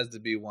definitely has to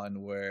be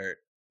one where,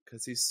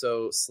 because he's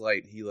so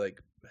slight, he like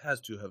has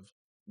to have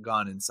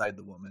gone inside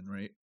the woman,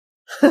 right?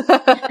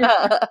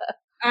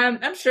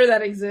 I'm sure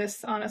that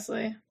exists,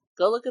 honestly.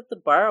 Go look at The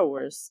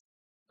Borrowers.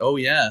 Oh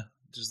yeah,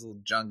 just a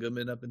little John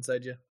Goodman up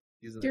inside you.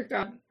 Dear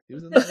God, he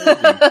was in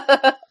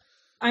that movie.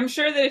 I'm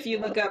sure that if you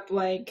look up,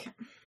 like,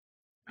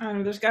 I don't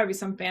know, there's got to be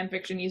some fan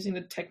fiction using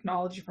the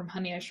technology from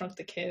Honey, I Shrunk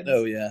the Kids.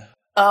 Oh yeah.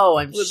 Oh,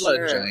 I'm There's sure.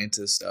 There's a lot of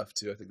giantess stuff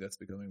too. I think that's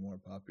becoming more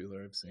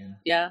popular. I've seen.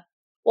 Yeah.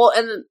 Well,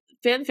 and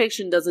fan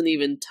fiction doesn't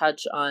even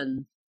touch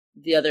on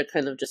the other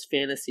kind of just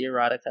fantasy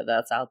erotica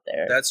that's out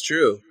there. That's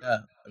true. Yeah,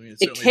 I mean,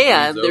 it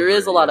can. There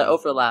is a lot of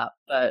overlap,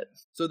 but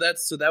so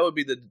that would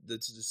be the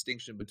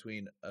distinction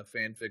between a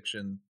fan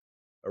fiction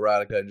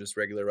erotica and just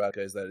regular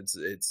erotica, is that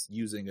it's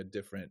using a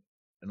different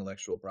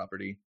intellectual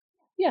property.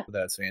 Yeah,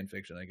 that's fan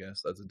fiction, I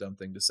guess. That's a dumb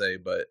thing to say,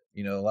 but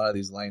a lot of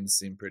these lines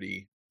seem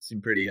pretty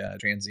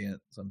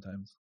transient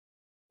sometimes.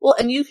 Well,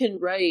 and you can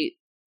write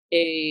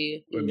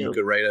you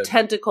could write a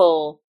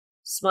tentacle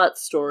smut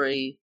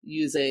story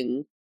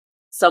using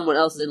someone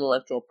else's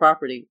intellectual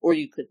property, or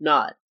you could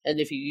not. And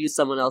if you use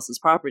someone else's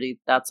property,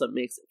 that's what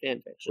makes it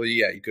fan fiction. Well,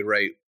 yeah, you could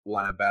write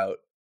one about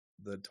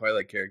the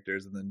Twilight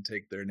characters and then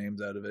take their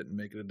names out of it and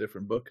make it a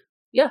different book.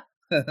 Yeah.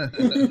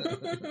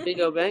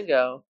 Bingo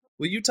bango.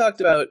 Well, you talked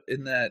about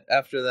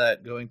after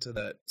that, going to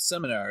that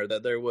seminar,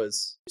 that there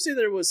was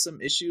some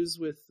issues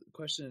with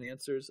question and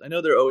answers. I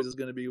know there always is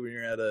going to be when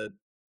you're at a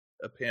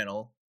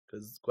panel,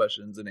 because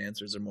questions and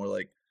answers are more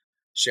like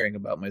sharing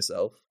about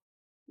myself.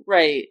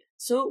 Right.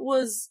 So it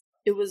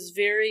was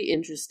very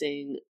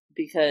interesting,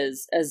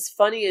 because as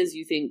funny as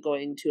you think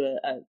going to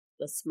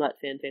a smut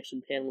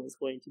fanfiction panel is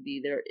going to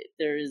be,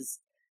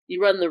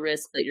 you run the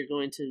risk that you're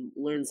going to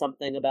learn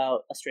something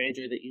about a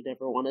stranger that you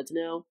never wanted to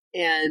know.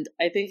 And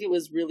I think it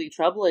was really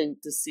troubling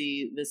to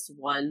see this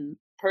one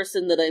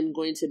person that I'm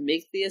going to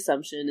make the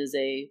assumption is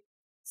a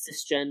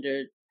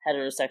cisgendered,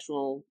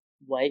 heterosexual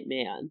white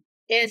man.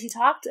 And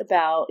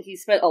he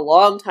spent a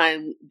long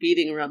time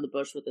beating around the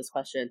bush with this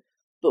question,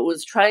 but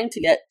was trying to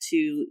get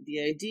to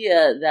the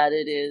idea that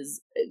it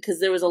is, because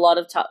there was a lot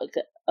of talk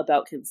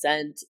about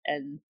consent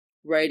and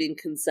writing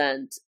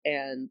consent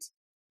and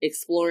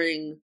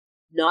exploring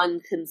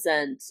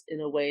non-consent in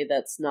a way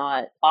that's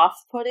not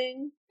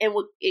off-putting. And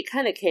what it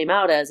kind of came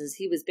out as is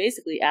he was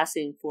basically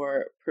asking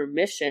for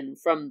permission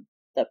from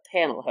the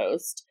panel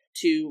host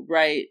to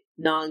write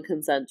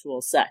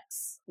non-consensual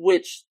sex,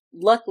 which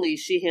luckily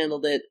she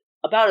handled it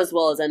about as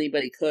well as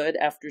anybody could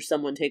after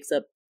someone takes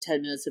up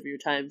 10 minutes of your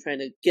time trying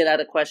to get at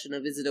a question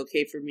of, is it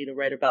okay for me to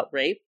write about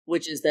rape?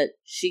 Which is that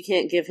she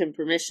can't give him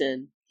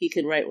permission. He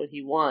can write what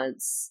he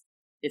wants.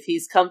 If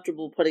he's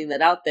comfortable putting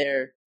that out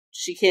there,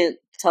 she can't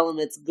tell him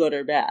it's good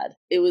or bad.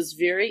 It was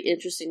very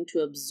interesting to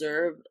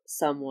observe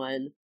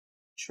someone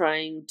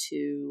trying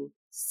to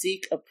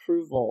seek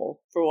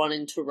approval for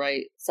wanting to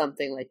write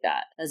something like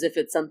that, as if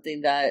it's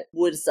something that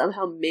would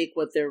somehow make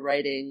what they're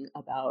writing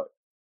about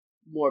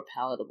more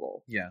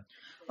palatable. Yeah.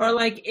 Or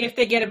like if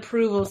they get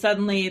approval,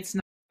 suddenly it's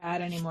not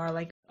bad anymore.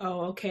 Like,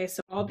 oh, okay,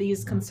 so all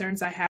these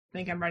concerns I have, I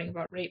think I'm writing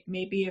about rape.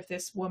 Maybe if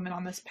this woman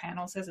on this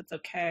panel says it's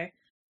okay,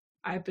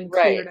 I've been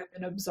cleared, I've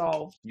been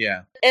absolved.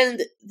 Yeah.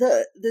 And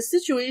the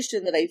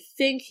situation that I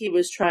think he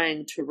was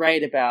trying to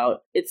write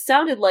about, it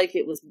sounded like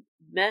it was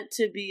meant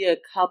to be a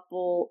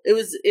couple. It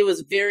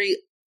was very,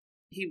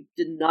 he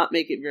did not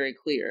make it very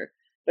clear,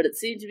 but it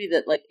seemed to be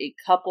that like a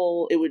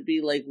couple, it would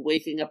be like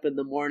waking up in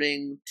the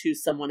morning to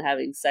someone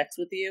having sex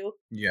with you.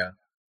 Yeah.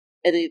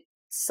 And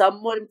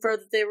someone inferred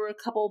that they were a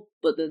couple,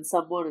 but then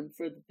someone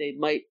inferred that they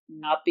might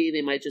not be.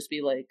 They might just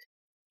be like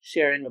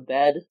sharing a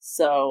bed.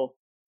 So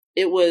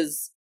it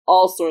was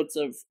all sorts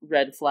of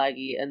red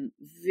flaggy and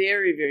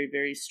very, very,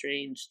 very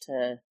strange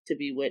to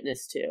be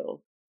witness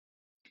to.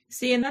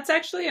 See, and that's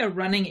actually a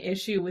running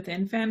issue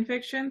within fan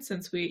fiction,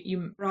 since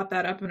you brought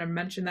that up and I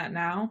mentioned that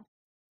now.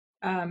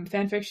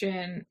 Fan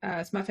fiction,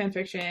 smut fan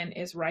fiction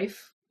is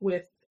rife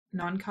with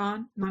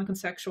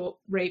non-consensual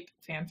rape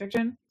fan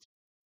fiction.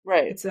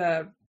 Right. It's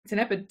an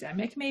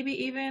epidemic,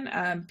 maybe even.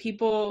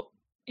 People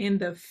in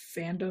the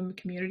fandom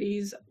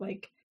communities,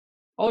 like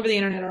all over the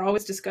internet, are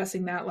always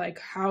discussing that, like,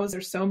 how is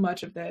there so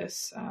much of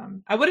this?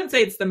 I wouldn't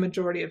say it's the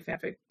majority of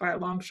fanfic by a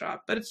long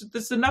shot, but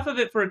there's enough of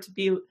it for it to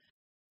be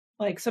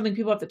like something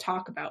people have to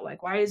talk about.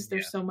 Like, why is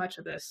there so much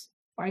of this?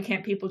 Why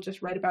can't people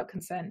just write about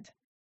consent?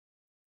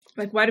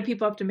 Like, why do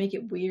people have to make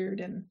it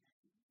weird? And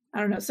I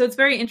don't know. So it's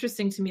very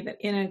interesting to me that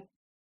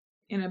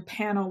in a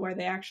panel where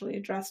they actually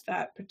addressed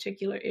that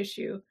particular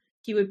issue,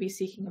 he would be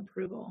seeking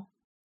approval.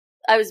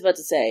 I was about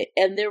to say,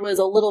 and there was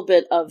a little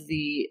bit of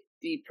the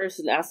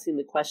person asking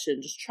the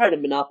question just trying to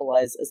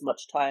monopolize as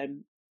much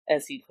time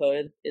as he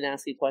could in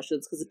asking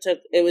questions, because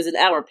it was an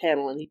hour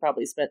panel and he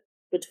probably spent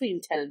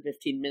between 10 and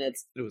 15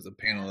 minutes. It was a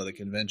panel at a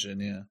convention,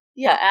 yeah.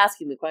 Yeah,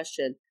 asking the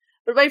question.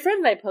 But my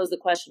friend and I posed the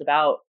question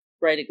about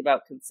writing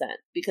about consent,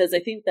 because I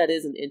think that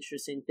is an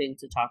interesting thing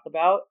to talk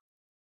about.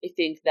 I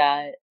think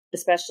that,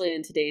 especially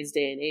in today's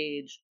day and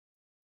age,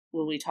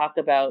 when we talk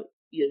about,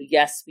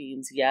 yes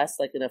means yes,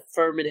 like an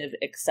affirmative,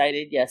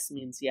 excited yes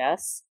means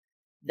yes,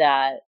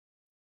 that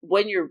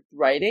when you're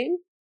writing,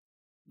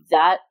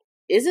 that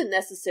isn't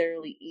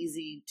necessarily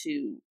easy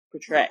to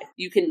portray.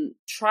 You can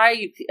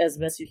try as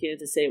best you can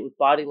to say it with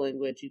body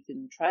language. You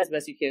can try as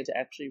best you can to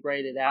actually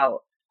write it out.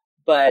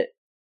 But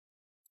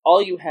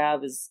all you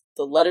have is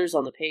the letters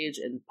on the page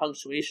and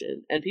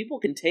punctuation. And people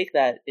can take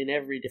that in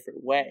every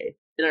different way.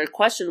 And our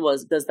question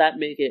was, does that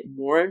make it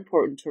more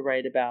important to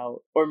write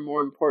about or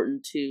more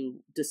important to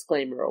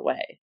disclaimer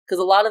away? Because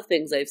a lot of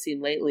things I've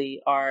seen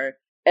lately are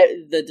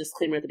the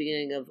disclaimer at the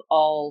beginning of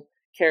all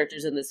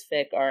characters in this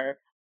fic are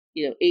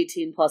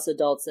 18 plus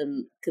adults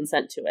and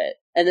consent to it,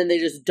 and then they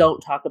just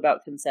don't talk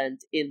about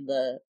consent in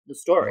the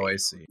story. Oh, I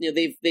see.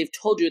 They've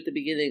told you at the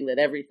beginning that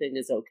everything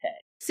is okay.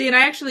 See, and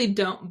I actually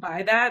don't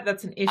buy that.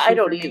 That's an issue. I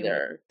don't for me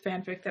either. With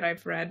fanfic that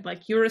I've read,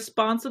 like, you're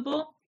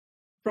responsible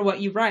for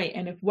what you write,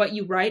 and if what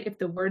you write, if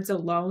the words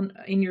alone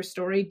in your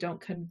story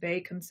don't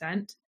convey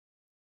consent,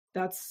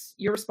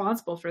 you're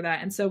responsible for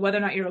that. And so whether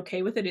or not you're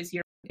okay with it is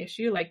your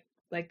issue. Like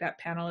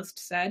that panelist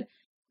said,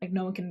 like,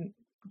 no one can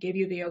give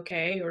you the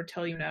okay or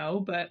tell you no,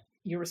 but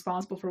you're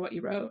responsible for what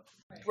you wrote.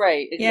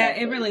 Right. Exactly. Yeah,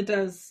 it really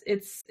does.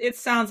 It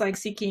sounds like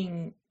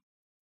seeking,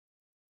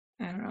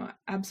 I don't know,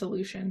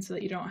 absolution so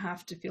that you don't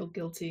have to feel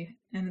guilty.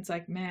 And it's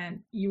like,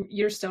 man,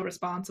 you're still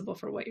responsible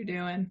for what you're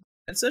doing.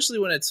 Especially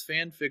when it's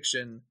fan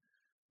fiction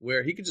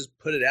where he could just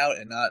put it out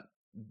and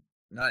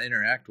not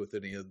interact with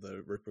any of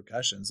the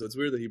repercussions. So it's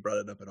weird that he brought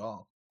it up at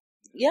all.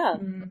 Yeah.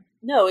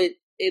 No,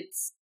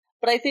 it's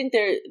but I think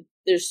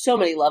there's so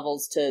many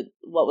levels to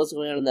what was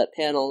going on in that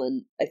panel,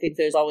 and I think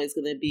there's always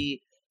going to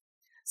be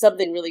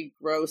something really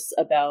gross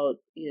about,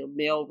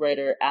 male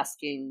writer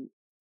asking,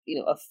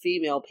 a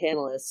female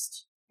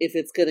panelist if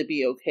it's going to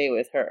be okay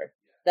with her.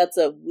 That's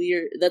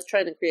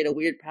trying to create a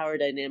weird power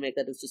dynamic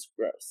that is just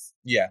gross.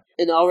 Yeah.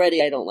 And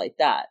already I don't like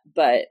that,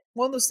 but...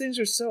 Well, those things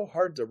are so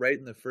hard to write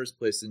in the first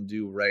place and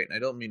do right. And I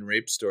don't mean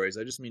rape stories.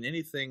 I just mean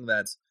anything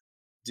that's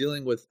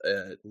dealing with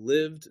a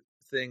lived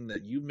thing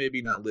that you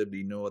maybe not lived,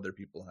 other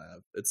people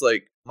have. It's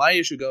like my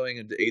issue going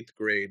into 8th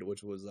grade,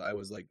 which was, I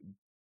was like,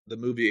 the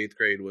movie 8th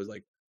grade was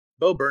like,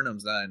 Bo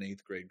Burnham's not an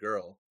 8th grade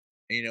girl.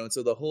 And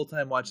so the whole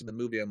time watching the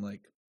movie, I'm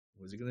like,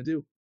 what is he going to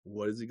do?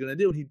 What is he going to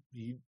do?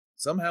 He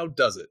somehow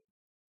does it.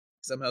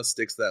 Somehow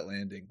sticks that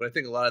landing. But I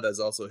think a lot of that is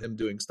also him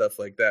doing stuff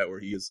like that,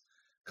 where he is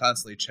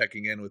constantly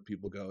checking in with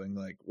people going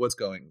like, what's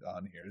going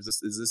on here? Is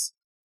this,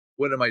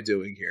 what am I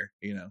doing here?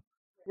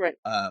 Right.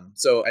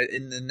 So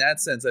in that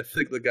sense, I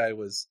feel like the guy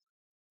was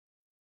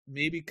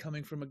maybe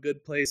coming from a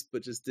good place,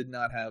 but just did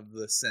not have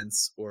the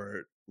sense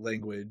or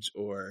language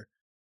or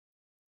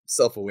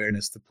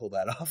self-awareness to pull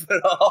that off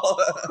at all.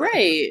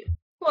 Right.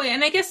 Well, yeah,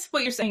 and I guess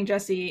what you're saying,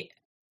 Jesse,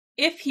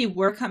 if he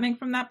were coming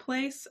from that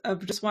place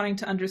of just wanting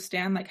to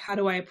understand, like, how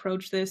do I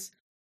approach this?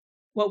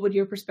 What would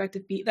your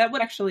perspective be? That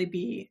would actually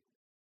be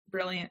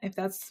brilliant if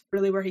that's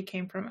really where he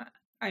came from.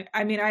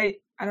 I mean, I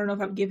don't know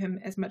if I would give him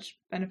as much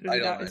benefit of the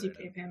doubt as you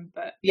gave him,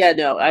 but yeah,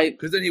 no,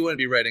 because then he wouldn't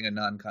be writing a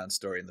non-con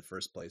story in the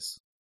first place,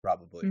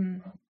 probably.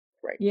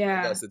 Right.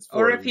 Yeah.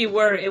 Or if he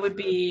were, it would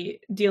be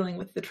dealing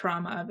with the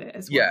trauma of it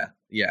as well.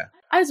 Yeah.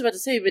 I was about to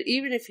say, but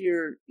even if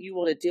you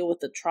want to deal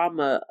with the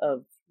trauma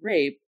of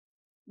rape,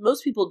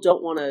 most people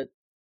don't want to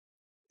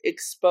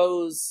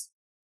expose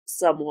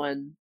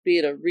someone, be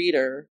it a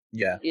reader,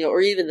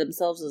 or even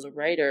themselves as a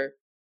writer,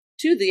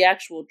 to the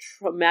actual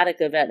traumatic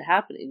event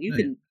happening. You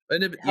can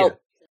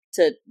help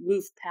to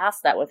move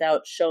past that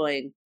without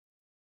showing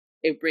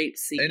a rape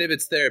scene. And if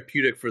it's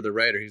therapeutic for the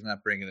writer, he's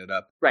not bringing it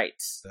up. Right.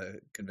 The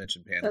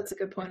convention panel. That's a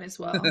good point as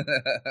well.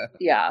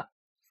 Yeah.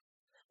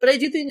 But I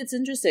do think it's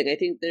interesting. I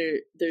think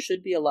there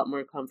should be a lot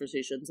more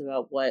conversations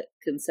about what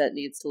consent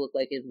needs to look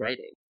like in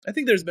writing. I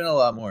think there's been a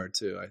lot more,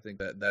 too. I think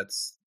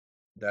that's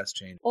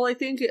changed. Well, I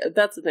think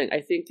that's the thing.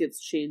 I think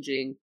it's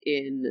changing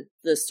in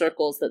the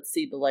circles that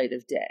see the light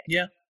of day.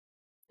 Yeah.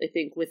 I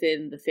think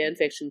within the fan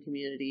fiction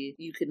community,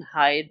 you can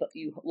hide,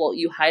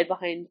 you hide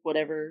behind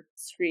whatever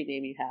screen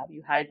name you have.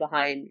 You hide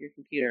behind your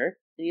computer,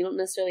 and you don't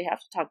necessarily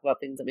have to talk about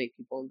things that make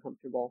people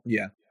uncomfortable.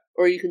 Yeah.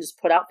 Or you can just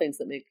put out things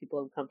that make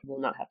people uncomfortable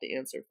and not have to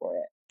answer for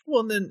it.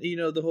 Well, and then,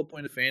 the whole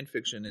point of fan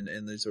fiction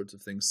and these sorts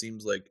of things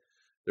seems like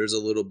there's a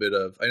little bit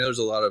of, I know there's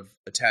a lot of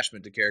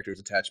attachment to characters,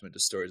 attachment to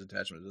stories,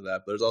 attachment to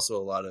that, but there's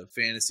also a lot of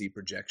fantasy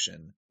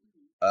projection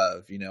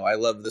of, I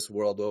love this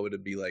world. What would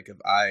it be like if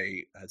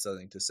I had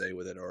something to say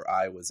with it or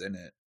I was in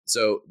it?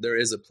 So there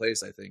is a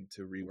place, I think,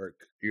 to rework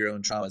your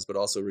own traumas, but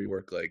also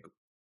rework like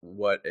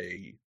what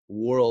a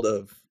world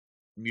of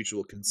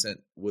mutual consent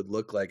would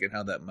look like and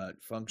how that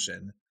might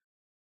function,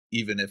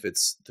 even if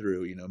it's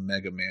through,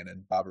 Mega Man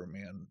and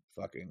Bobberman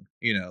fucking,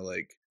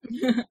 like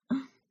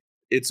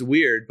it's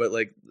weird, but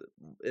like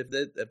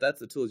if that's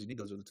the tools you need,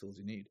 those are the tools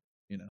you need,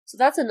 So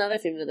that's another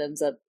thing that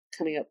ends up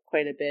coming up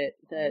quite a bit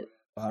that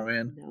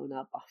Bobberman? No,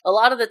 not Bobberman. A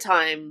lot of the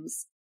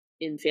times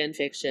in fan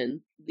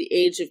fiction, the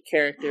age of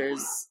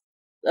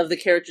the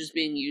characters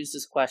being used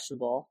is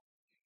questionable.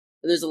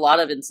 And there's a lot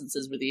of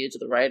instances where the age of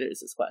the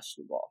writers is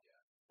questionable.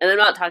 And I'm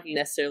not talking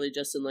necessarily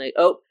just in like,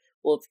 oh,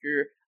 well, if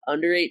you're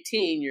under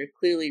 18, you're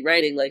clearly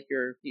writing like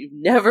you've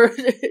never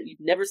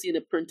seen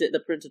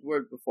the printed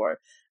word before.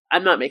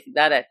 I'm not making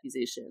that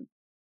accusation.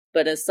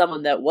 But as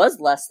someone that was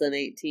less than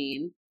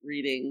 18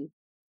 reading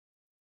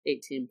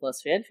 18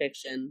 plus fan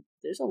fiction,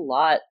 there's a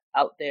lot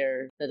out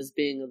there that is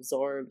being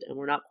absorbed, and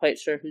we're not quite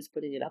sure who's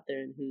putting it out there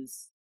and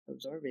who's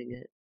absorbing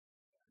it.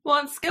 Well,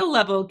 and skill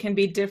level can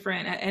be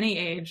different at any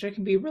age. There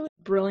can be really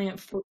brilliant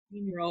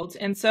 14-year-olds.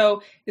 And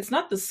so it's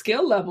not the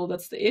skill level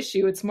that's the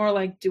issue. It's more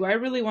like, do I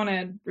really want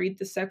to read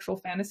the sexual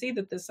fantasy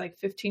that this like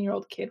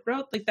 15-year-old kid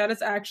wrote? Like that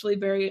is actually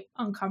very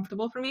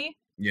uncomfortable for me.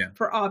 Yeah.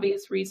 For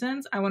obvious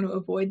reasons. I want to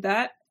avoid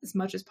that as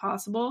much as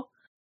possible.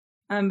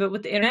 But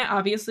with the internet,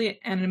 obviously,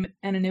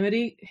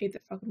 anonymity, I hate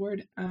that fucking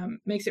word,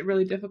 makes it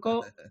really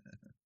difficult.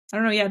 I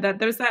don't know. Yeah,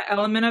 there's that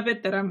element of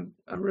it that I'm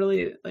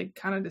really like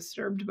kind of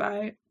disturbed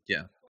by.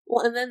 Yeah.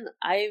 Well, and then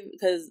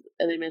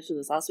and I mentioned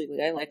this last week,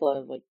 like I like a lot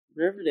of like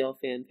Riverdale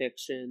fan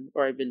fiction,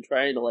 or I've been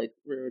trying to like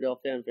Riverdale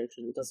fan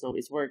fiction. It doesn't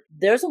always work.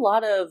 There's a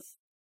lot of,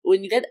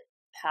 when you get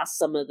past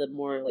some of the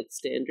more like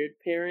standard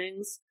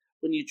pairings,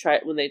 when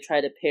they try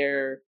to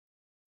pair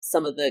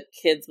some of the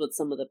kids with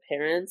some of the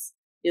parents,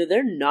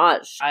 they're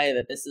not shy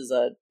that this is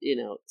a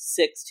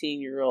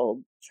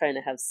 16-year-old trying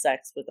to have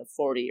sex with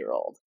a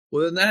 40-year-old.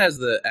 Well, then that has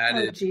the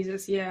added. Oh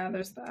Jesus, yeah,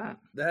 there's that.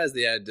 That has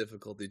the added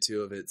difficulty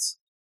too of its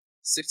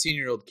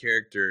 16-year-old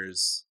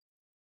characters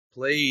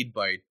played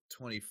by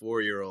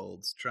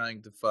 24-year-olds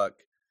trying to fuck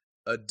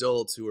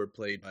adults who are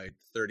played by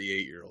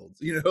 38-year-olds.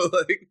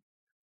 Like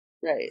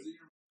right.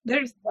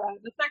 There's that.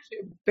 That's actually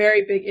a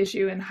very big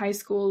issue in high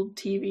school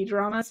TV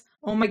dramas.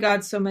 Oh my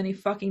God, so many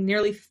fucking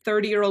nearly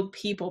 30-year-old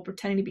people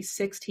pretending to be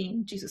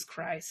 16. Jesus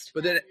Christ.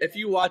 But then if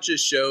you watch a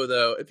show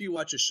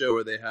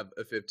where they have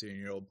a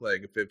 15-year-old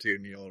playing a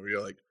 15-year-old,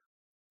 you're like,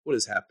 what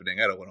is happening?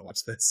 I don't want to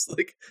watch this.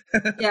 Like,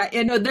 yeah,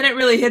 no. Then it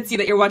really hits you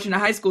that you're watching a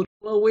high school.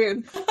 A little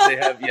weird. they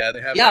have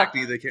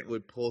acne. They can't really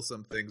pull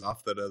some things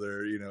off that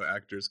other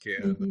actors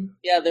can. Mm-hmm.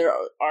 Yeah, their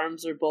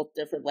arms are both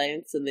different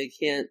lengths, and they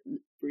can't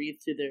breathe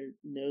through their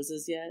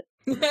noses yet.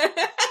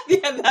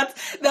 Yeah,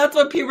 that's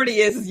what puberty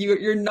is.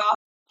 Your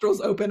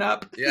nostrils open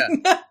up. Yeah,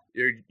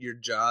 your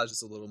jaw's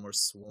just a little more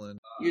swollen.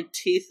 Your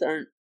teeth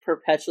aren't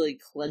perpetually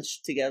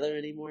clenched together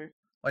anymore.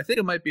 I think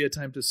it might be a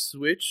time to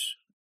switch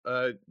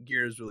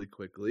gears really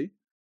quickly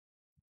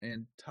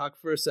and talk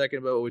for a second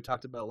about what we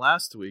talked about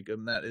last week,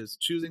 and that is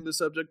choosing the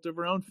subject of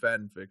our own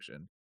fan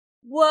fiction.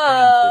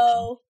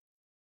 Whoa!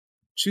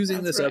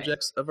 choosing That's the right.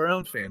 subjects of our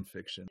own fan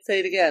fiction. Say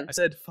it again. I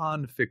said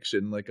fawn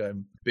fiction like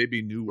I'm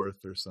Baby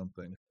Newworth or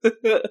something. So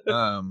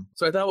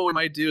I thought what we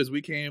might do is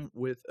we came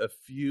with a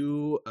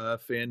few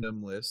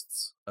fandom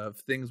lists of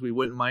things we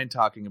wouldn't mind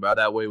talking about.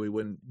 That way we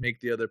wouldn't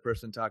make the other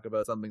person talk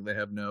about something they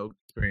have no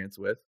experience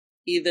with.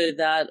 Either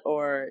that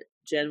or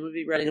Jen would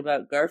be writing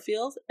about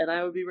Garfield and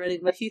I would be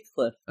writing about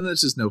Heathcliff. And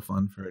that's just no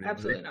fun for anybody.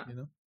 Absolutely not. You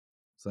know?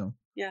 So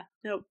Yeah,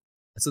 nope.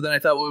 So then I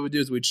thought what we would do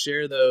is we'd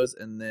share those,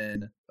 and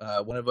then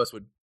one of us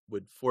would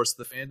force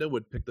the fandom,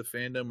 would pick the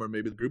fandom or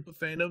maybe the group of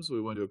fandoms. We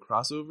want to do a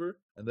crossover,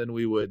 and then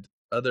we would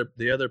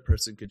the other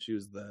person could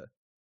choose the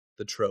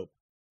trope,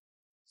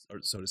 or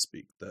so to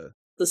speak, the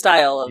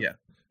style of yeah.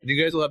 And you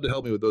guys will have to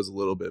help me with those a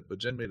little bit, but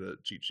Jen made a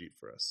cheat sheet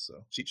for us,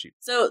 so cheat sheet.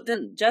 So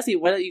then, Jesse,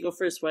 why don't you go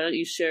first? Why don't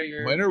you share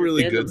your? Mine are your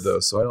really fandoms? good though,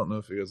 so I don't know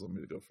if you guys want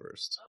me to go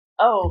first.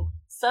 Oh,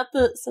 set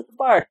the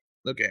bar.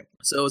 Okay,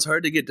 so it's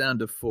hard to get down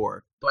to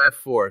 4. So I have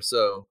 4.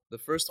 So the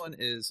first one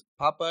is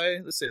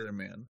Popeye the Sailor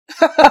Man.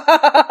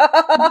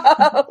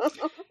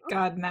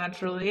 God,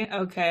 naturally.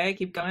 Okay,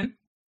 keep going.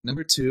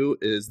 Number 2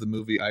 is the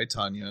movie I,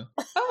 Tonya.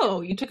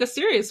 Oh, you took a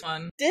serious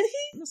one. Did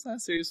he? That's not a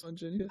serious one,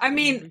 Jenny. I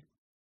mean,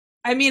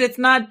 it's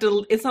not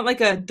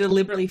like a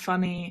deliberately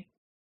funny.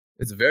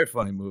 It's a very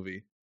funny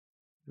movie.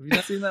 Have you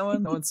not seen that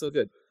one? That one's so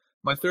good.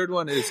 My third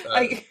one is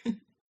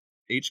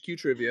HQ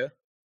Trivia.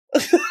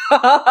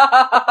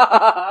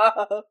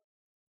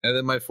 And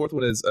then my fourth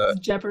one is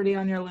Jeopardy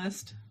on your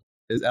list.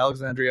 Is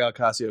Alexandria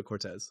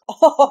Ocasio-Cortez.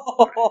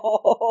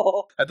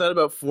 Oh. I thought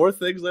about 4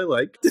 things I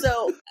like.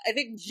 So I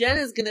think Jen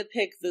is going to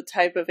pick the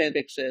type of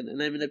fanfiction,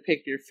 and I'm going to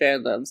pick your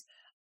fandoms.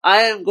 I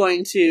am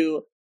going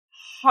to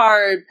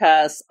hard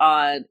pass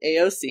on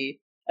AOC.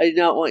 I do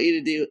not want you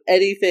to do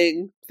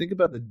anything. Think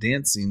about the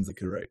dance scenes I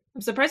could write.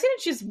 I'm surprised you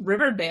didn't choose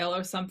Riverdale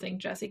or something,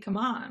 Jesse. Come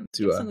on.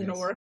 Too Give something to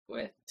obvious. work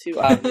with. Too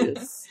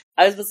obvious.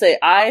 I was going to say,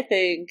 I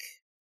think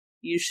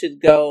you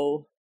should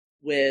go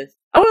with...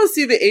 I want to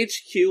see the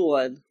HQ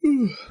one.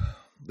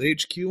 The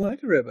HQ one? I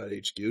could write about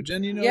HQ.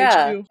 Jen, you know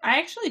Yeah. HQ? I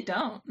actually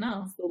don't.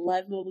 No. The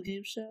live mobile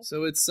game show.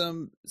 So it's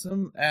some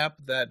app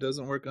that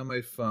doesn't work on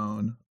my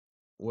phone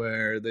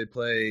where they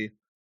play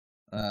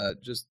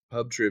just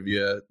pub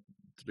trivia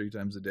 3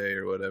 times a day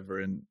or whatever,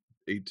 and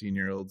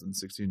 18-year-olds and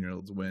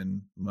 16-year-olds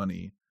win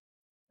money.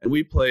 And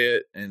we play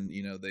it, and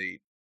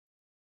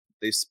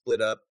they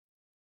split up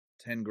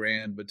 10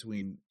 grand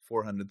between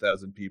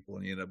 400,000 people,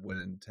 and you end up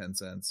winning 10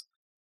 cents.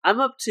 I'm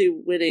up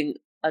to winning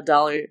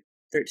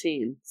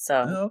 $1.13, so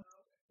Oh.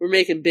 we're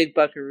making big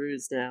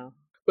buckaroos now.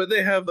 But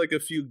they have like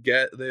a few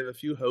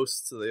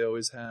hosts, so they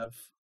always have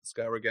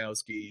Scott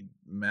Rogowski,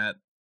 Matt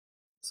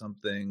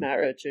something, Matt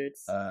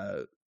Richards.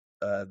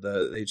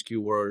 the HQ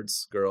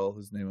Words girl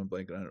whose name I'm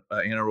blanking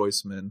on, Anna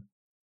Roisman,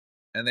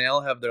 and they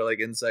all have their like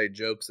inside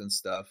jokes and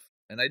stuff.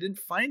 And I didn't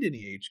find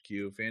any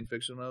HQ fan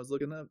fiction when I was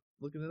looking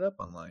it up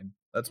online.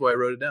 That's why I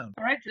wrote it down.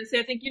 All right, Jesse.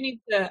 I think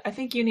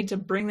you need to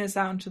bring this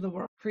out into the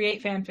world.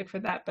 Create fanfic for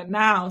that. But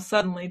now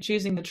suddenly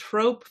choosing the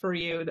trope for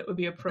you that would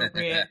be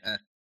appropriate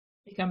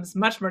becomes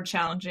much more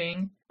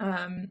challenging.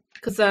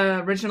 Because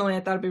originally I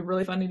thought it'd be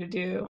really funny to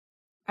do.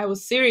 I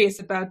was serious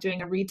about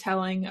doing a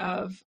retelling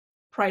of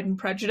Pride and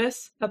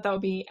Prejudice. Thought that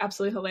would be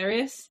absolutely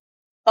hilarious.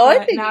 Oh, I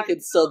But think now- you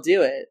could still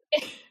do it.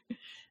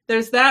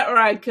 There's that, or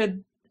I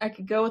could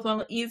go with one a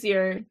little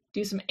easier.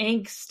 Do some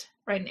angst.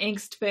 Write an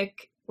angst fic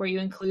where you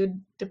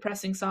include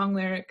depressing song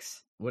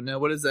lyrics. What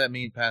does that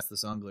mean past the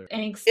song lyric?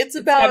 Angst. It's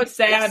about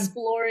sad.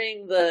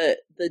 exploring the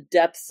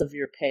depths of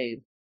your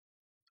pain.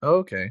 Oh,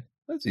 okay.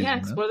 That's easy Yeah,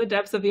 enough. explore the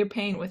depths of your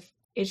pain with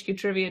HQ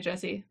Trivia,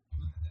 Jesse.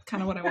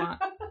 Kind of what I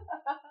want.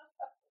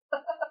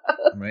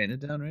 I'm writing it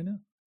down right now.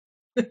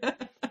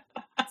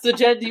 So,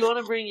 Jen, do you want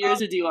to bring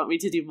yours or do you want me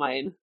to do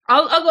mine?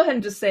 I'll go ahead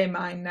and just say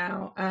mine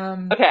now.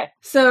 Okay.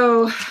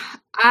 So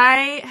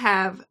I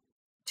have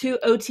 2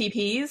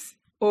 OTPs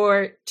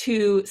or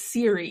 2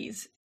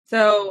 series.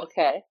 So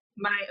Okay.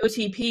 my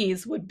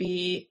OTPs would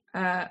be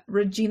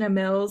Regina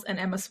Mills and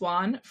Emma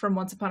Swan from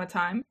Once Upon a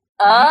Time.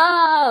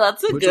 Ah,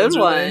 that's a Which good ones are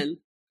they? one.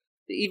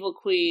 The Evil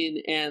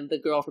Queen and the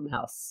girl from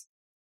House.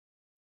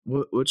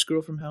 Which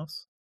girl from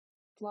House?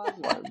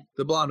 Blonde one.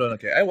 The blonde one.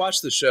 Okay, I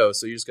watched the show,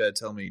 so you just gotta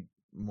tell me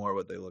more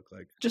what they look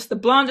like. Just the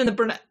blonde and the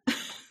brunette.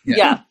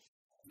 Yeah.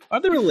 Are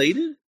they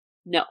related?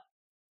 No.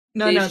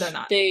 No, they're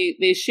not.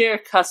 They share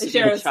They custody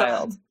share of a a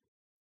child. son.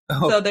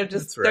 Oh, So they're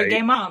just that's they're right.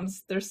 gay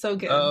moms. They're so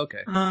good. Oh,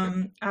 okay.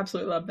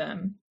 Absolutely love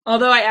them.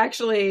 Although I'm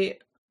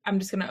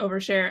just gonna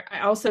overshare.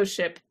 I also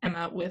ship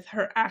Emma with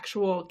her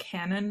actual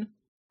canon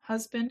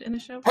husband in the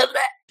show.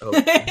 Oh,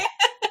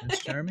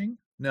 Prince Charming?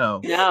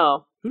 No.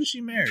 No. Who does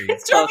she marry?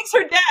 Prince Charming's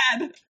her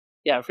dad.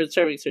 Yeah, Prince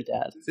Charming's her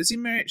dad. Does he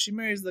marry? She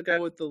marries the guy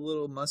with the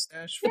little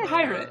mustache. Yeah, from,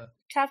 Hyrule.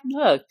 Captain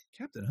Hook.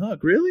 Captain Hook.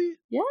 Really?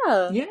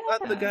 Yeah. Yeah.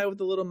 Not the guy with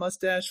the little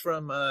mustache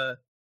from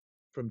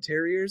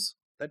Terriers.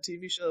 That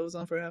TV show that was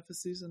on for half a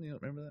season. You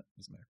don't remember that?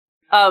 Doesn't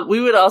matter. We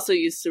would also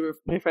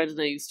my friend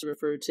and I used to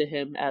refer to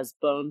him as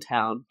Bone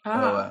Town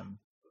Ah,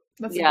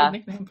 that's yeah. a good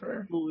nickname for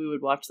her. when we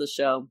would watch the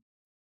show.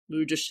 We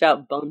would just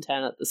shout Bone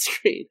Town at the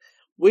screen.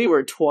 We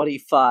were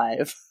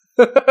 25.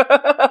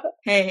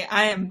 Hey,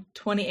 I am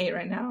 28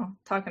 right now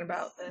talking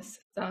about this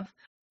stuff.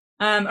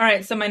 All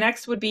right, so my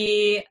next would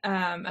be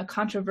a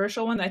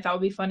controversial one that I thought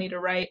would be funny to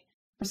write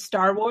for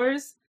Star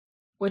Wars,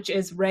 which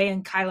is Rey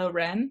and Kylo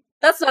Ren.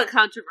 That's not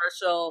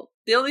controversial.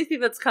 The only thing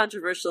that's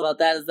controversial about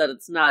that is that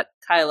it's not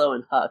Kylo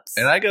and Hux.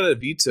 And I gotta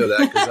veto that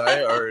because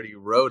I already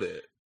wrote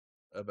it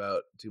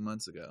about 2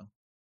 months ago.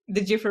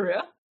 Did you for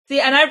real? See,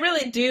 and I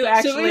really do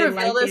actually should we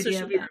reveal like this, or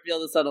should we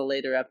reveal this on a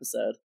later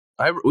episode?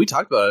 We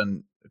talked about it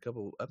in a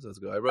couple episodes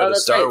ago. I wrote a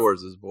Star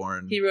Wars is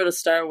Born. He wrote a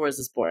Star Wars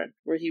is Born,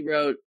 where he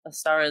wrote A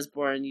Star is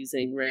Born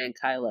using Rey and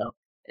Kylo,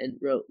 and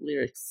wrote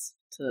lyrics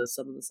to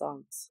some of the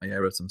songs. Yeah, I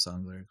wrote some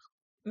song lyrics.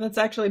 That's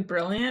actually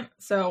brilliant.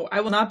 So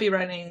I will not be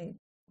writing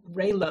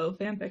Reylo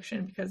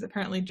fanfiction because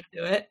apparently you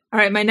do it. All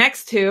right, my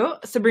next two,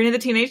 Sabrina the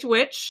Teenage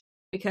Witch,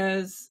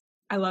 because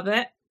I love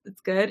it.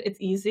 It's good. It's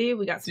easy.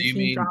 We got some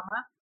teen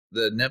drama.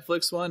 The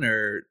Netflix one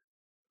or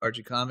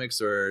Archie Comics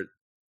or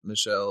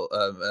Michelle?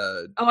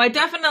 I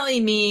definitely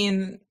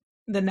mean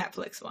the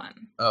Netflix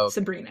one. Oh, okay.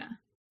 Sabrina.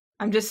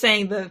 I'm just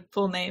saying the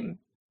full name.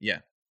 Yeah.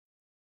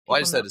 Well,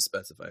 I just had to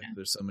specify. Yeah.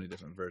 There's so many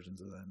different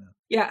versions of that now.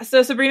 Yeah,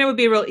 so Sabrina would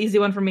be a real easy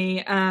one for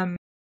me.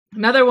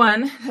 Another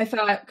one I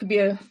thought could be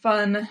a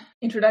fun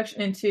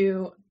introduction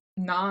into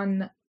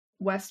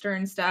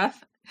non-Western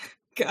stuff.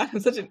 God, I'm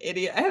such an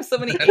idiot. I have so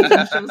many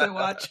Asian shows I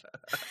watch.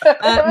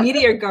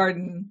 Meteor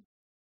Garden.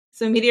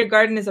 So Meteor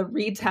Garden is a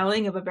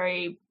retelling of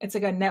it's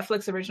like a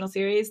Netflix original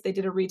series. They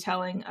did a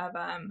retelling of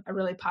a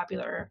really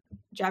popular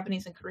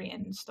Japanese and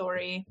Korean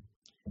story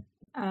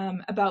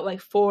about like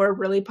 4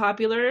 really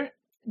popular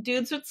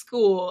dudes at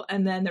school,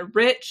 and then they're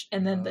rich,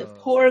 and then the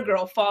poor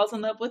girl falls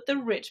in love with the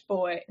rich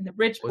boy, and the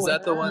rich boy. Was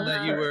that the one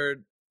that you were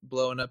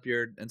blowing up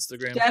your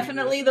Instagram?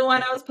 Definitely the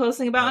one I was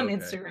posting about on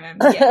Instagram.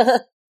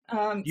 Yes.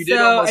 You did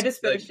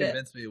almost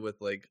convince me with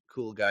like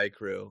Cool Guy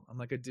Crew. I'm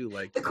like, I do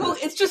like the cool.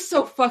 It's just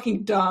so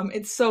fucking dumb.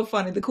 It's so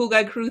funny. The Cool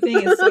Guy Crew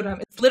thing is so dumb.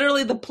 It's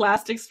literally the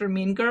Plastics for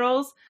Mean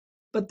Girls,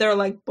 but they're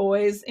like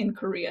boys in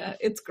Korea.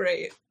 It's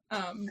great.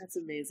 That's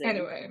amazing.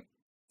 Anyway,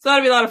 so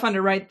that'd be a lot of fun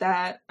to write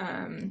that.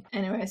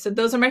 Anyway, so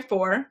those are my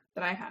 4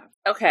 that I have.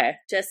 Okay,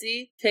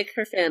 Jessie, pick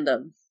her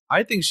fandom.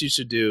 I think she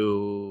should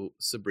do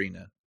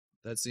Sabrina.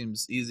 That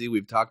seems easy.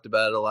 We've talked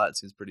about it a lot. It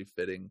seems pretty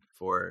fitting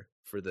for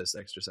this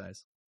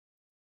exercise.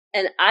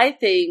 And I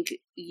think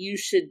you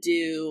should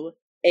do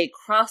a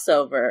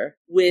crossover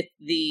with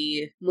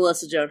the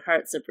Melissa Joan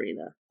Hart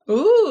Sabrina.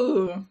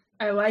 Ooh,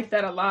 I like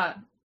that a lot.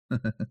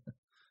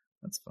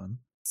 That's fun.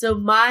 So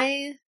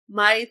my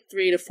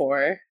 3 to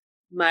 4,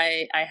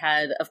 I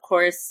had, of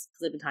course,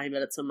 because I've been talking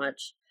about it so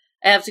much,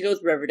 I have to go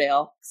with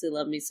Riverdale, because I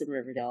love me some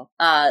Riverdale.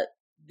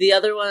 The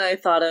other one I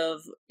thought of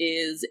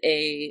is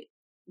a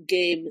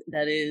game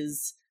that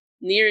is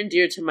near and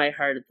dear to my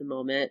heart at the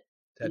moment.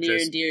 Tetris. Near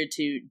and dear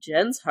to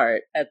Jen's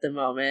heart at the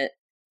moment.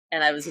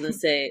 And I was going to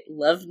say,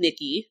 love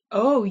Nikki.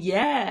 Oh,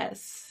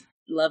 yes.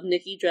 Love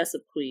Nikki Dress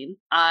Up Queen.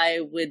 I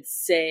would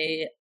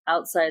say,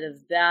 outside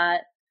of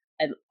that,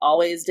 I'm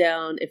always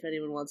down if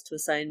anyone wants to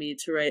assign me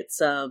to write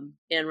some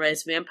Anne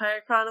Rice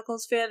Vampire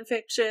Chronicles fan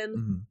fiction.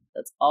 Mm-hmm.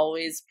 That's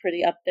always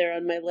pretty up there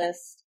on my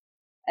list.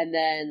 And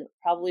then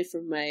probably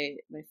for my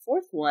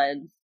 4th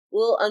one, a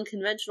little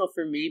unconventional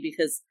for me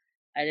because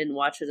I didn't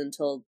watch it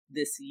until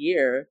this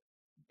year.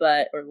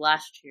 Or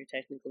last year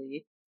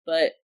technically,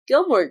 but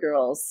Gilmore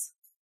Girls.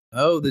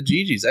 Oh, the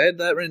Gigi's. I had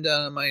that written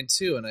down on mine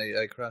too, and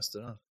I crossed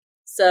it off.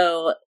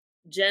 So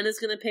Jen is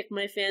gonna pick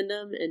my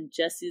fandom, and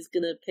Jessie's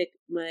gonna pick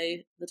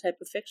the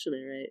type of fiction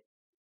I write.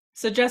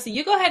 So Jessie,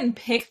 you go ahead and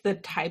pick the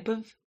type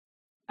of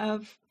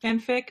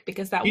fanfic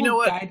because that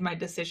will guide my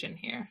decision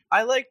here.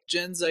 I like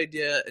Jen's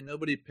idea, and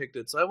nobody picked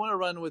it, so I want to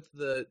run with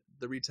the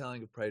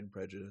retelling of Pride and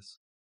Prejudice.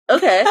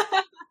 Okay.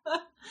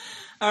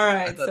 All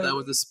right. I thought that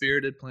was a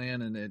spirited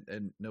plan,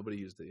 and nobody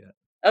used it yet.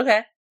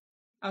 Okay.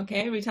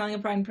 Okay, retelling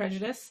of Pride and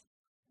Prejudice.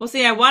 Well,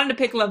 see, I wanted to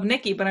pick Love,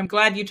 Nikki, but I'm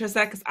glad you chose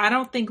that because I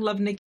don't think Love,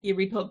 Nikki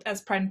retold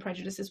as Pride and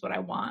Prejudice is what I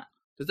want.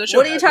 Does that show?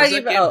 What are you talking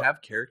about? Does that game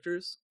have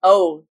characters?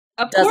 Oh,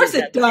 of course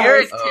it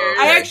does. Oh,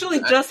 I actually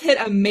just hit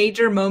a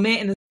major moment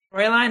in the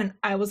storyline, and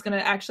I was going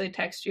to actually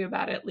text you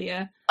about it,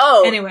 Leah.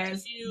 Oh,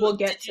 anyways, we'll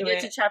get to it. Did you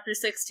get to chapter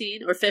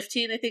 16 or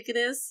 15? I think it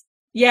is.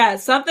 Yeah,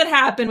 something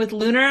happened with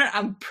Lunar.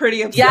 I'm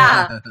pretty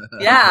upset.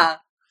 Yeah.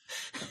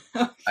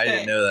 Okay. I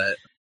didn't know that.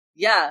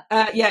 Yeah.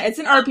 Yeah, it's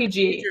an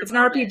RPG. It's an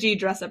RPG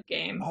dress-up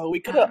game. Oh,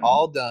 we could have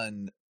all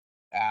done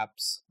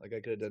apps. Like I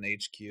could have done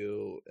HQ,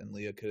 and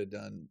Leah could have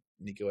done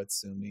Nico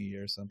Atsumi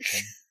or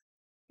something.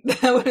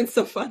 That would have been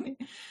so funny.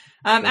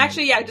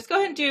 Actually, yeah, just go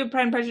ahead and do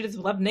Pride and Prejudice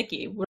with Love,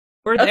 Nikki.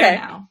 We're there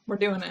now. We're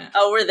doing it.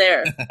 Oh, we're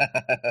there.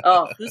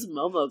 Oh, who's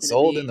Momo gonna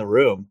Sold be? In the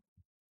room.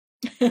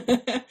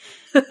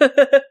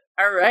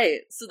 All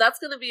right. So that's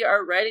going to be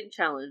our writing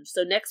challenge.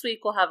 So next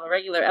week we'll have a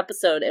regular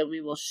episode and we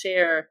will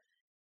share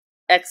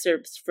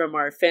excerpts from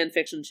our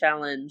fanfiction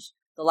challenge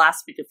the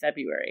last week of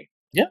February.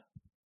 Yeah.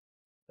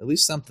 At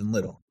least something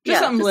little. Just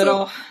something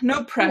little.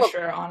 No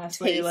pressure,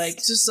 honestly. Taste. Like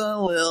just a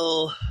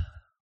little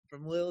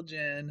from Lil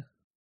Jen.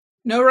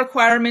 No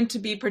requirement to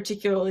be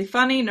particularly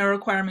funny. No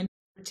requirement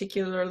to be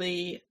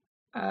particularly,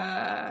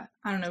 I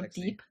don't know,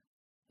 sexy. deep.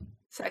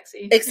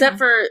 sexy. Except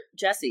for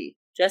Jessie.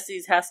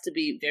 Jessie's has to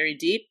be very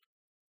deep,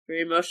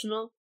 very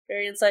emotional,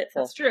 very insightful.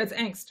 That's true. It's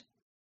angst.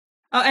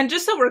 Oh, and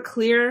just so we're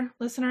clear,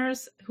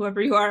 listeners,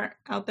 whoever you are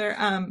out there,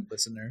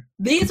 listener,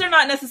 these are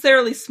not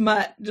necessarily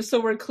smut. Just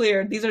so we're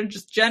clear, these are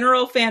just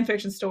general fan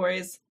fiction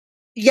stories.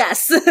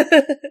 Yes.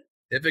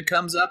 If it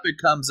comes up, it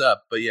comes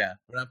up. But yeah,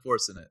 we're not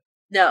forcing it.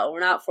 No, we're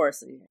not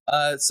forcing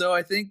it. So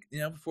I think,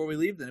 before we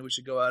leave, then we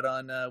should go out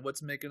on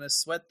what's making us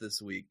sweat this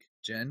week.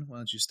 Jen, why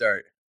don't you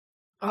start?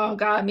 Oh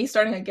God, me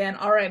starting again.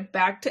 All right,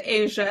 back to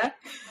Asia.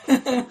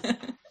 All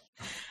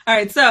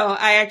right, so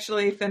I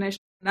actually finished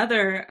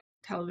another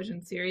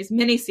television series,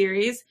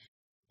 miniseries,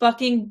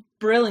 fucking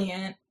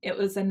brilliant. It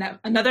was another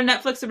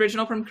Netflix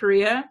original from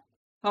Korea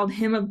called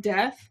Hymn of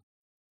Death.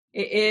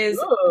 It is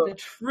the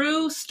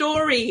true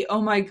story.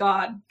 Oh my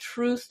God,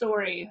 true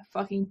story.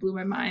 Fucking blew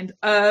my mind.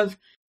 Of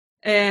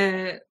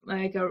a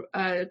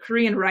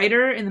Korean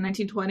writer in the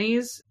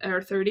 1920s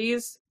or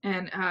 30s,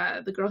 and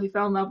the girl he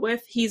fell in love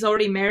with. He's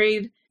already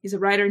married. He's a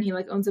writer, and he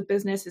owns a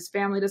business. His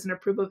family doesn't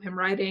approve of him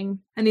writing,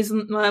 and he's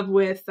in love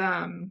with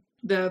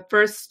the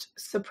first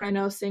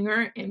soprano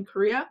singer in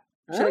Korea.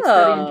 She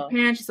studied in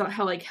Japan. She's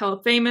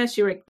hella famous.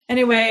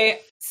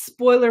 Anyway,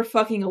 spoiler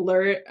fucking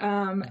alert.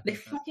 They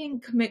fucking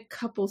commit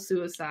couple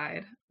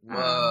suicide.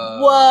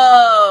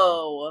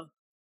 Whoa.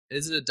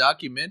 Is it a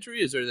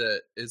documentary? Is it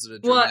a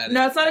dramatic? Well,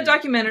 no, it's not a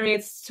documentary.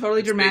 It's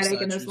totally dramatic,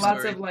 and there's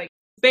lots story. of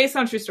based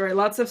on true story.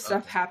 Lots of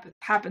stuff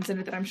happens in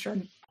it that I'm sure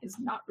is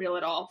not real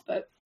at all.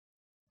 But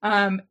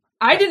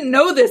I didn't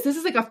know this. This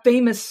is a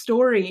famous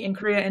story in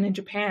Korea and in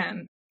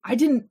Japan. I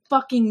didn't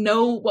fucking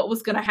know what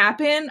was gonna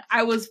happen.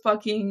 I was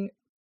fucking,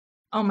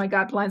 oh my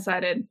God,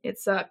 blindsided. It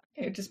sucked.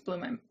 It just blew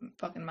my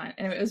fucking mind.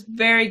 And it was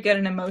very good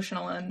and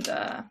emotional, and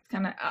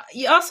kind of.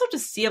 You also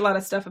just see a lot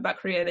of stuff about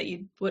Korea that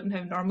you wouldn't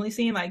have normally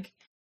seen.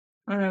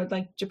 I don't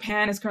know,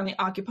 Japan is currently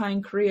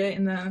occupying Korea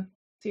in the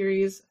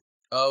series.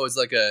 Oh, it's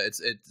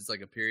it's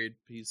like a period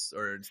piece,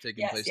 or it's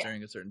taking place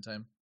during a certain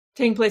time.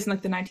 Taking place in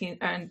the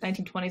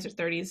 1920s or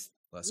 30s.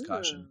 Less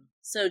caution.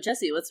 So,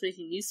 Jesse, what's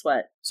making you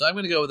sweat? So I'm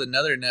going to go with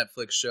another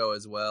Netflix show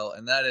as well,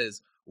 and that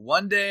is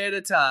One Day at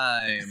a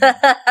Time.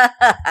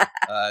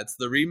 It's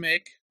the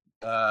remake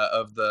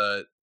of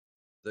the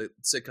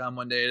sitcom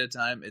One Day at a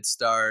Time. It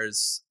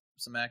stars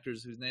some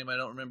actors whose name I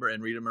don't remember,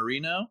 and Rita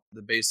Moreno.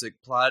 The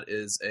basic plot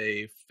is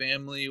a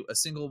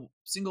single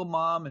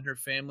mom and her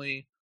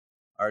family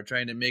are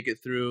trying to make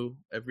it through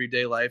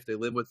everyday life. They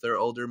live with their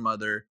older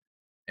mother,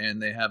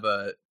 and they have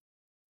a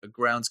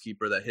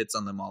groundskeeper that hits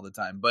on them all the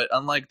time. But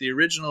unlike the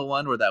original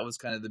one, where that was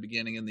kind of the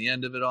beginning and the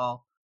end of it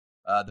all,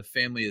 the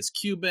family is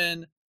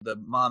Cuban, the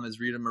mom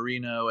is Rita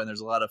Moreno, and there's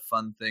a lot of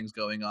fun things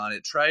going on.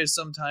 It tries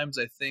sometimes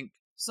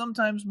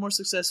more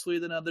successfully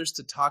than others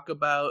to talk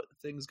about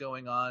things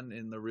going on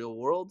in the real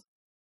world.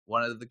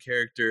 One of the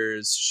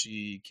characters,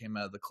 she came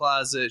out of the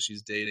closet.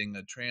 She's dating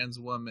a trans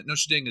woman. No,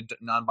 she's dating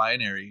a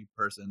non-binary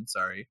person,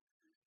 sorry.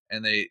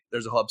 And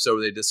there's a whole episode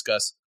where they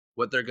discuss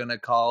what they're going to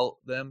call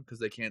them,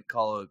 because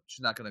she's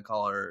not going to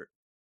call her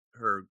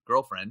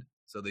girlfriend.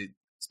 So they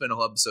spend a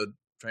whole episode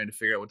trying to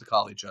figure out what to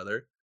call each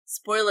other.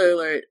 Spoiler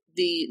alert,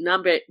 the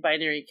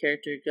non-binary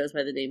character goes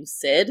by the name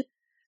Sid.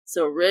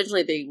 So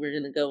originally they were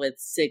going to go with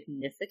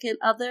significant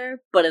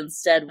other, but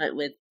instead went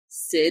with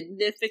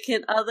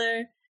significant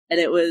other, and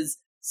it was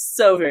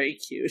so very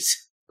cute.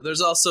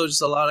 There's also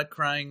just a lot of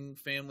crying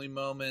family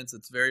moments.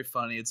 It's very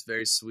funny. It's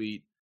very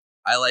sweet.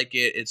 I like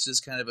it. It's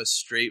just kind of a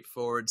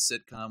straightforward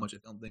sitcom, which I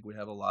don't think we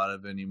have a lot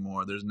of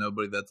anymore. There's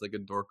nobody that's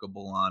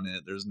adorkable on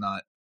it. There's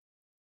not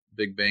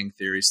Big Bang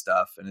Theory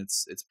stuff, and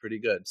it's pretty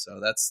good. So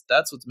that's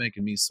what's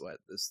making me sweat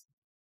this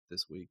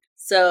week.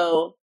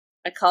 So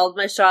I called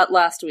my shot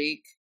last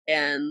week,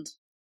 and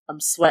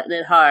I'm sweating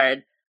it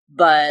hard,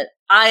 but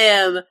I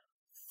am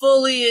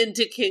fully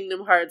into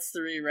Kingdom Hearts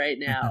 3 right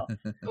now.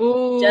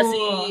 Ooh.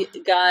 Jesse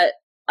got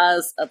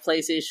us a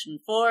PlayStation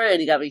 4,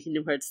 and he got me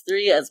Kingdom Hearts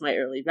 3 as my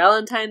early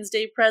Valentine's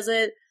Day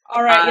present.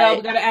 All right, y'all,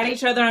 we gotta add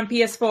each other on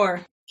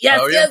PS4.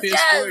 Yes, PS4?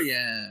 yes!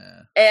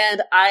 Yeah.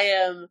 And I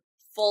am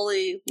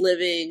fully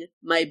living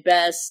my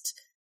best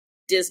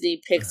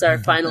Disney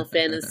Pixar Final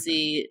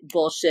Fantasy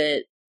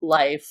bullshit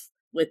life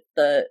with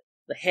the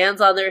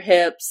hands on their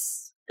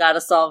hips,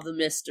 gotta solve the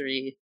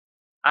mystery.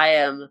 I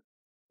am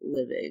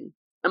living.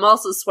 I'm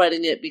also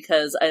sweating it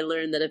because I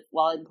learned that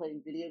while I'm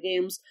playing video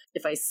games,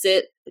 if I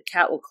sit, the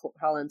cat will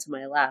crawl into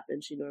my lap,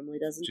 and she normally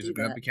doesn't do that. She's a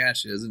grumpy cat.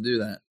 She doesn't do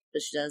that.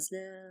 But she does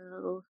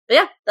now. But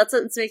yeah, that's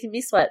what's making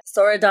me sweat.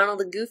 Sora,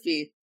 Donald, and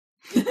Goofy.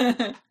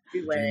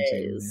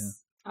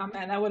 Anyways. Oh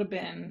man, that would have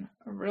been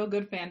a real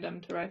good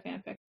fandom to write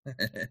fanfic.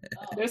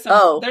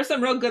 There's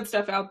some real good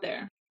stuff out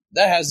there.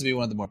 That has to be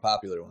one of the more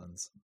popular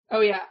ones.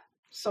 Oh yeah,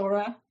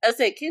 Sora. I would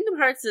say Kingdom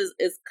Hearts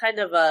is kind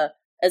of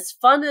as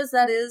fun as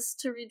that is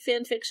to read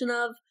fan fiction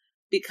of,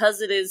 because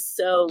it is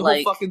so the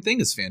whole fucking thing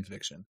is fan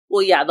fiction.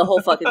 Well, yeah, the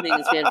whole fucking thing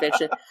is fan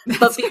fiction.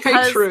 But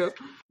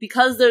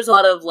because there's a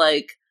lot of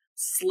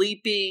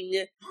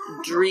sleeping,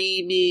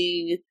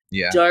 dreaming,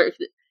 dark.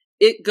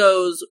 It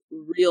goes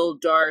real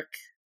dark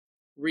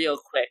real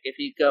quick if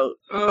you go.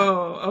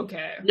 Oh,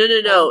 okay. No.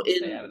 I'll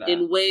stay out of that.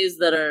 In ways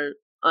that are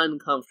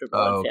uncomfortable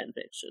Oh. in fan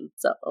fiction.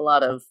 So a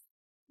lot of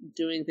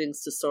doing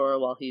things to Sora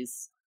while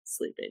he's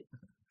sleeping.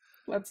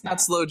 Let's Not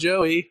not. slow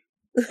Joey.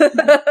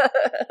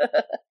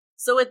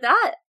 So with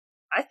that,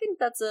 I think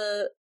that's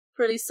a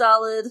pretty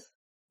solid.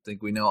 I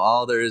think we know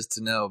all there is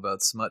to know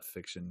about smut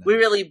fiction now. We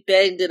really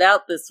banged it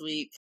out this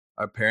week.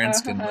 Our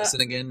parents can listen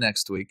again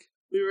next week.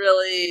 We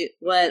really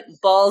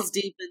went balls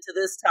deep into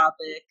this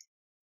topic.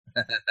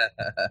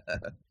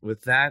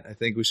 With that, I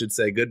think we should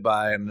say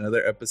goodbye on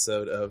another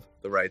episode of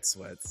The Right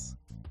Sweats.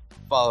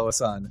 Follow us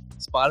on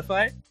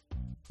Spotify,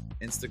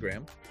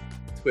 Instagram,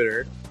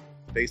 Twitter,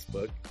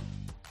 Facebook,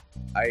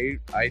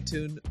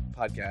 iTunes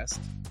Podcast,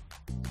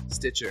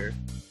 Stitcher,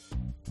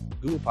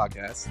 Google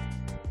Podcast,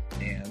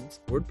 and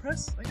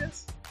WordPress, I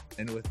guess.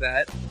 And with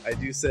that, I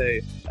do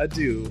say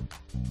adieu.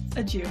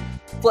 Adieu.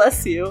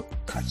 Bless you.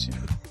 Gotcha.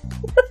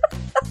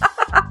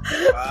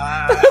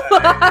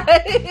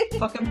 Bye.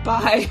 Fucking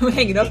bye. We're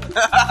hanging up.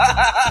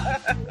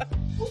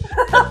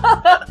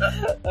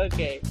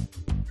 Okay.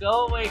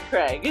 Go away,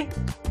 Craig.